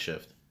the night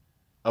shift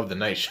of the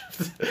night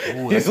shift.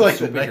 Oh, He's that's like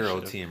a the night superhero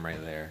shift. team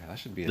right there. That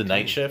should be a The team.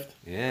 night shift.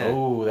 Yeah.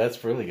 Oh,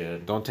 that's really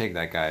good. Don't take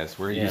that, guys.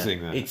 We're Yeah.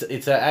 using that.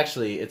 It's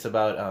actually it's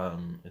about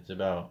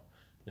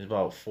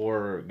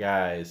 4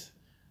 guys,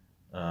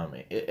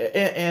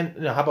 and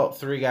you know, how about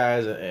 3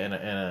 guys and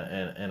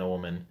a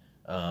woman,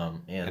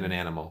 and an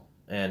animal.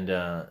 and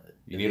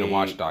You need a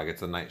watchdog.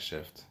 It's a night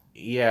shift.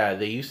 yeah,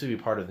 they used to be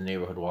part of the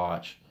neighborhood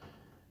watch,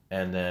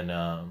 and then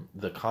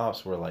the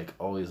cops were like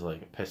always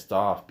like pissed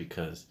off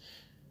because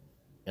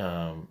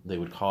they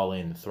would call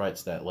in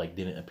threats that like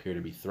didn't appear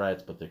to be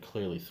threats, but they're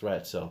clearly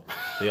threats. So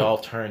they all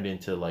turned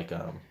into like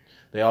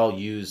they all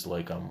used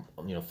like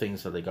you know,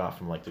 things that they got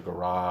from like the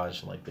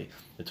garage, and like they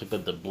took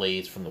the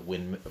blades from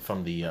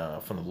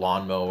the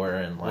lawnmower,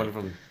 and One like of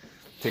them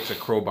takes a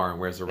crowbar and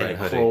wears a red and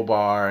a hoodie.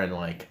 crowbar, and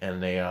like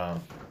and they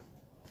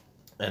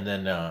and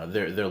then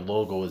their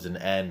logo is an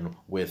N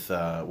with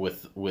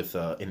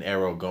an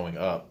arrow going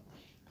up.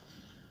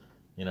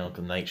 You know,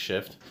 the night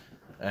shift.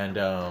 And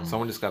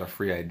Someone just got a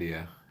free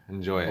idea.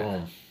 Enjoy it.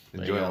 boom.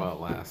 There Enjoy you it go. while it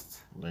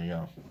lasts. There you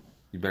go.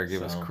 You better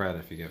give us So- credit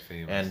if you get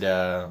famous.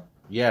 And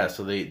yeah,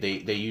 so they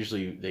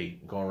usually they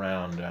go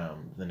around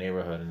the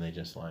neighborhood and they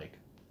just like,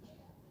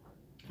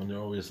 and they're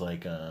always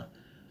like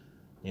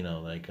you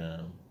know, like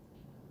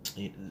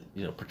you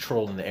know,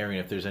 patrolling the area.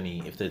 If there's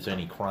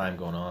any crime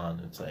going on,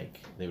 it's like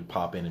they would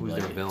pop in and Who's be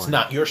their like, villain? "It's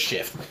not your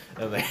shift,"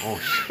 and they Oh,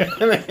 shit.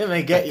 and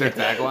they get That's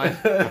you. their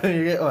tagline?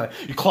 You get like,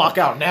 you clock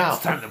out now.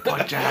 It's time to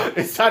punch out.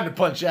 It's time to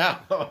punch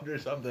out or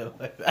something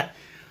like that.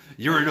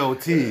 You're an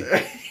OT.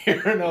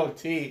 You're an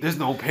OT. There's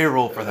no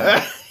payroll for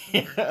that.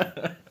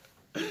 Yeah.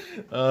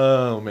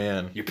 Oh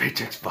man. Your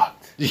paycheck's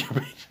fucked.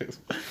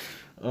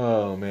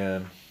 Oh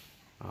man.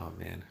 Oh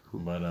man.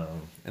 But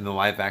In the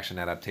live action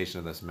adaptation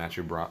of this,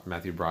 Matthew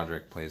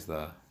Broderick plays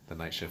the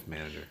night shift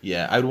manager.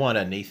 yeah, I'd want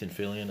a Nathan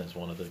Fillion as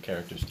one of the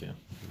characters too,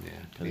 Yeah.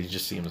 because he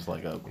just seems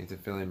like a Nathan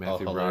Fillion, a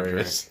Matthew Broderick.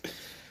 hilarious,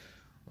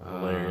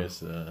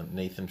 hilarious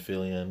Nathan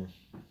Fillion.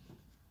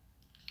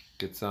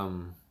 Get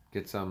some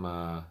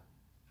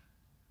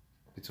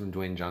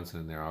Dwayne Johnson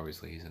in there.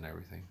 Obviously, he's in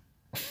everything.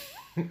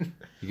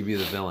 He could be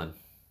the villain.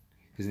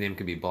 His name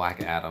could be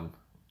Black Adam.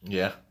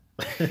 Yeah.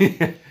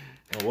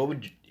 Well, what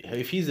would you,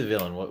 if he's a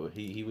villain? What would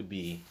he would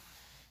be?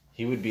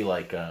 He would be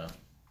like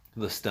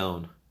The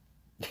Stone.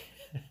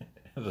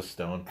 the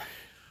Stone.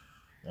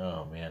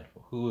 Oh man,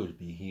 who would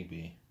he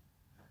be?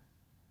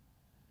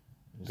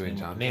 Just Dwayne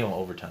Johnson. Name him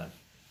Overtime.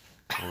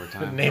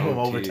 Overtime. Name him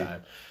OT.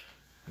 Overtime.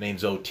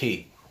 Name's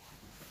OT.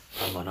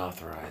 I'm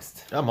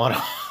unauthorized. I'm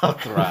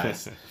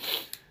unauthorized.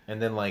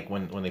 And then like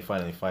when they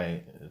finally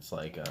fight, it's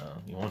like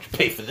you won't you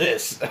pay for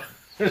this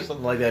or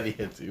something like that. He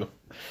hits you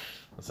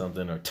or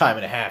something, or time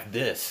and a half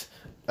this.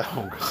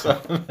 Oh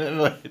Something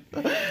like,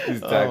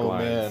 These oh taglines.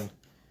 man.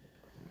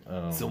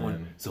 Oh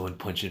man. Someone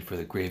punch in for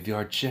the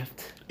graveyard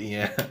shift.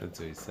 Yeah. That's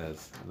what he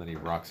says. And then he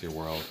rocks your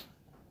world.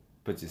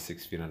 Puts you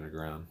 6 feet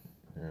underground.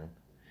 Yeah.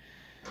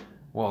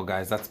 Well,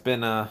 guys, that's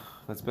been our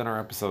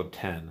episode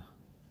 10.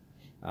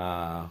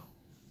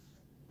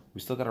 We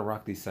still gotta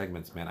rock these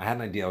segments, man. I had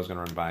an idea I was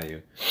gonna run by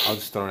you. I'll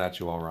just throw it at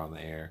you while we're on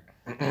the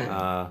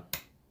air.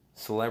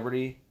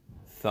 Celebrity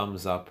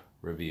thumbs up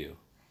review.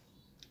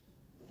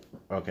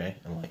 Okay,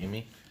 enlighten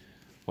me.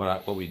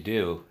 What we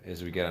do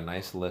is we get a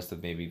nice list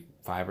of maybe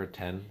 5 or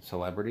 10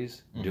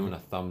 celebrities doing a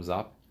thumbs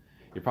up.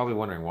 You're probably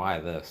wondering why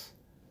this.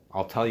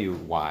 I'll tell you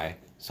why.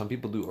 Some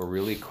people do a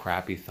really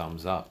crappy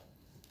thumbs up.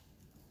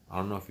 I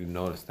don't know if you've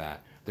noticed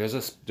that. There's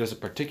a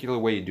particular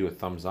way you do a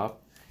thumbs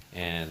up,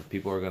 and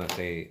people are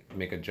gonna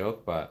make a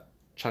joke, but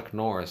Chuck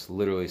Norris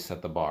literally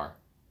set the bar.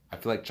 I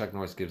feel like Chuck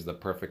Norris gives the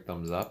perfect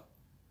thumbs up.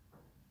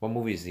 What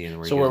movie is he in?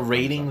 Where So he we're gives a thumbs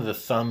rating up? the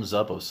thumbs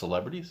up of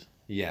celebrities?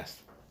 Yes,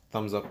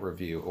 thumbs up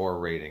review or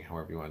rating,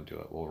 however you want to do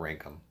it. We'll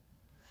rank them.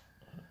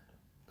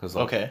 Because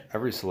Okay.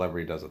 every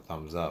celebrity does a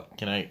thumbs up.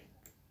 Can I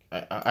all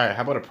right,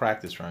 how about a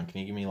practice run? Can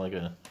you give me like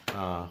a...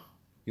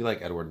 You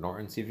like Edward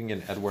Norton? See if you can get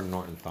an Edward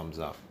Norton thumbs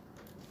up.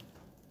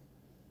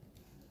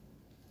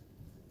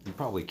 You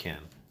probably can.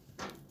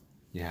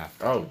 You have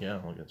to. Oh, yeah,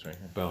 look, it's right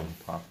here. Boom.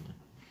 Popping.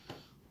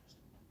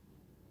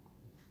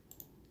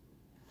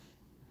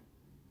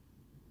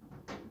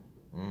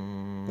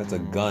 That's a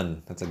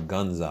gun. That's a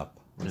guns up.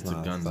 That's It's a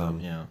not guns thumb.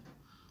 up,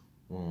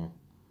 yeah.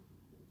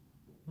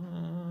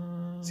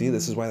 See,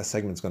 this is why the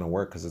segment's going to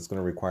work, because it's going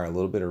to require a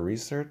little bit of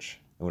research,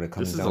 and when it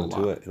comes This is a down to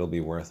lot. it, it'll be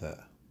worth it.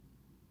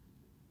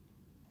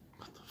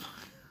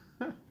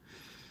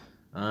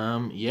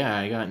 Yeah,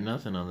 I got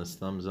nothing on this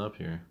thumbs up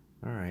here.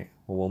 All right.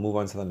 Well, we'll move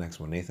on to the next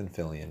one. Nathan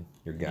Fillion,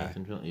 your guy.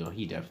 Nathan Fillion,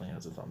 he definitely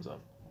has a thumbs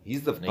up.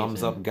 He's the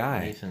thumbs up guy.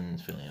 Nathan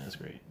Fillion is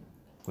great.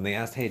 When they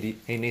asked, hey,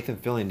 Nathan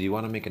Fillion, do you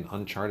want to make an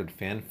Uncharted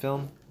fan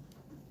film?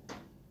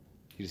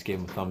 He just gave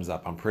him a thumbs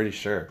up. I'm pretty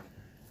sure.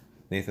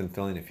 Nathan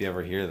Fillion, if you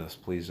ever hear this,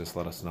 please just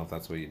let us know if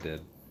that's what you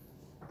did.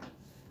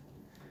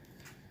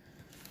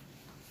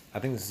 I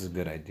think this is a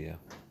good idea.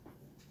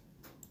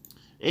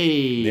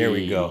 Hey, There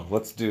we go.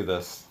 Let's do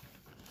this.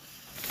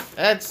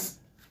 That's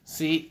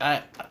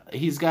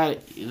he's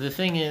got the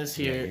thing is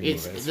here. Yeah, you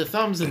it's move it. the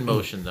thumb's in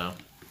motion though,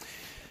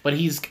 but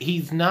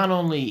he's not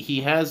only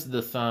he has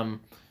the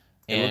thumb,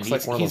 It and looks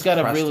like one of he's those got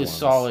a pressed really ones.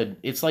 solid.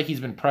 It's like he's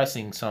been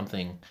pressing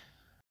something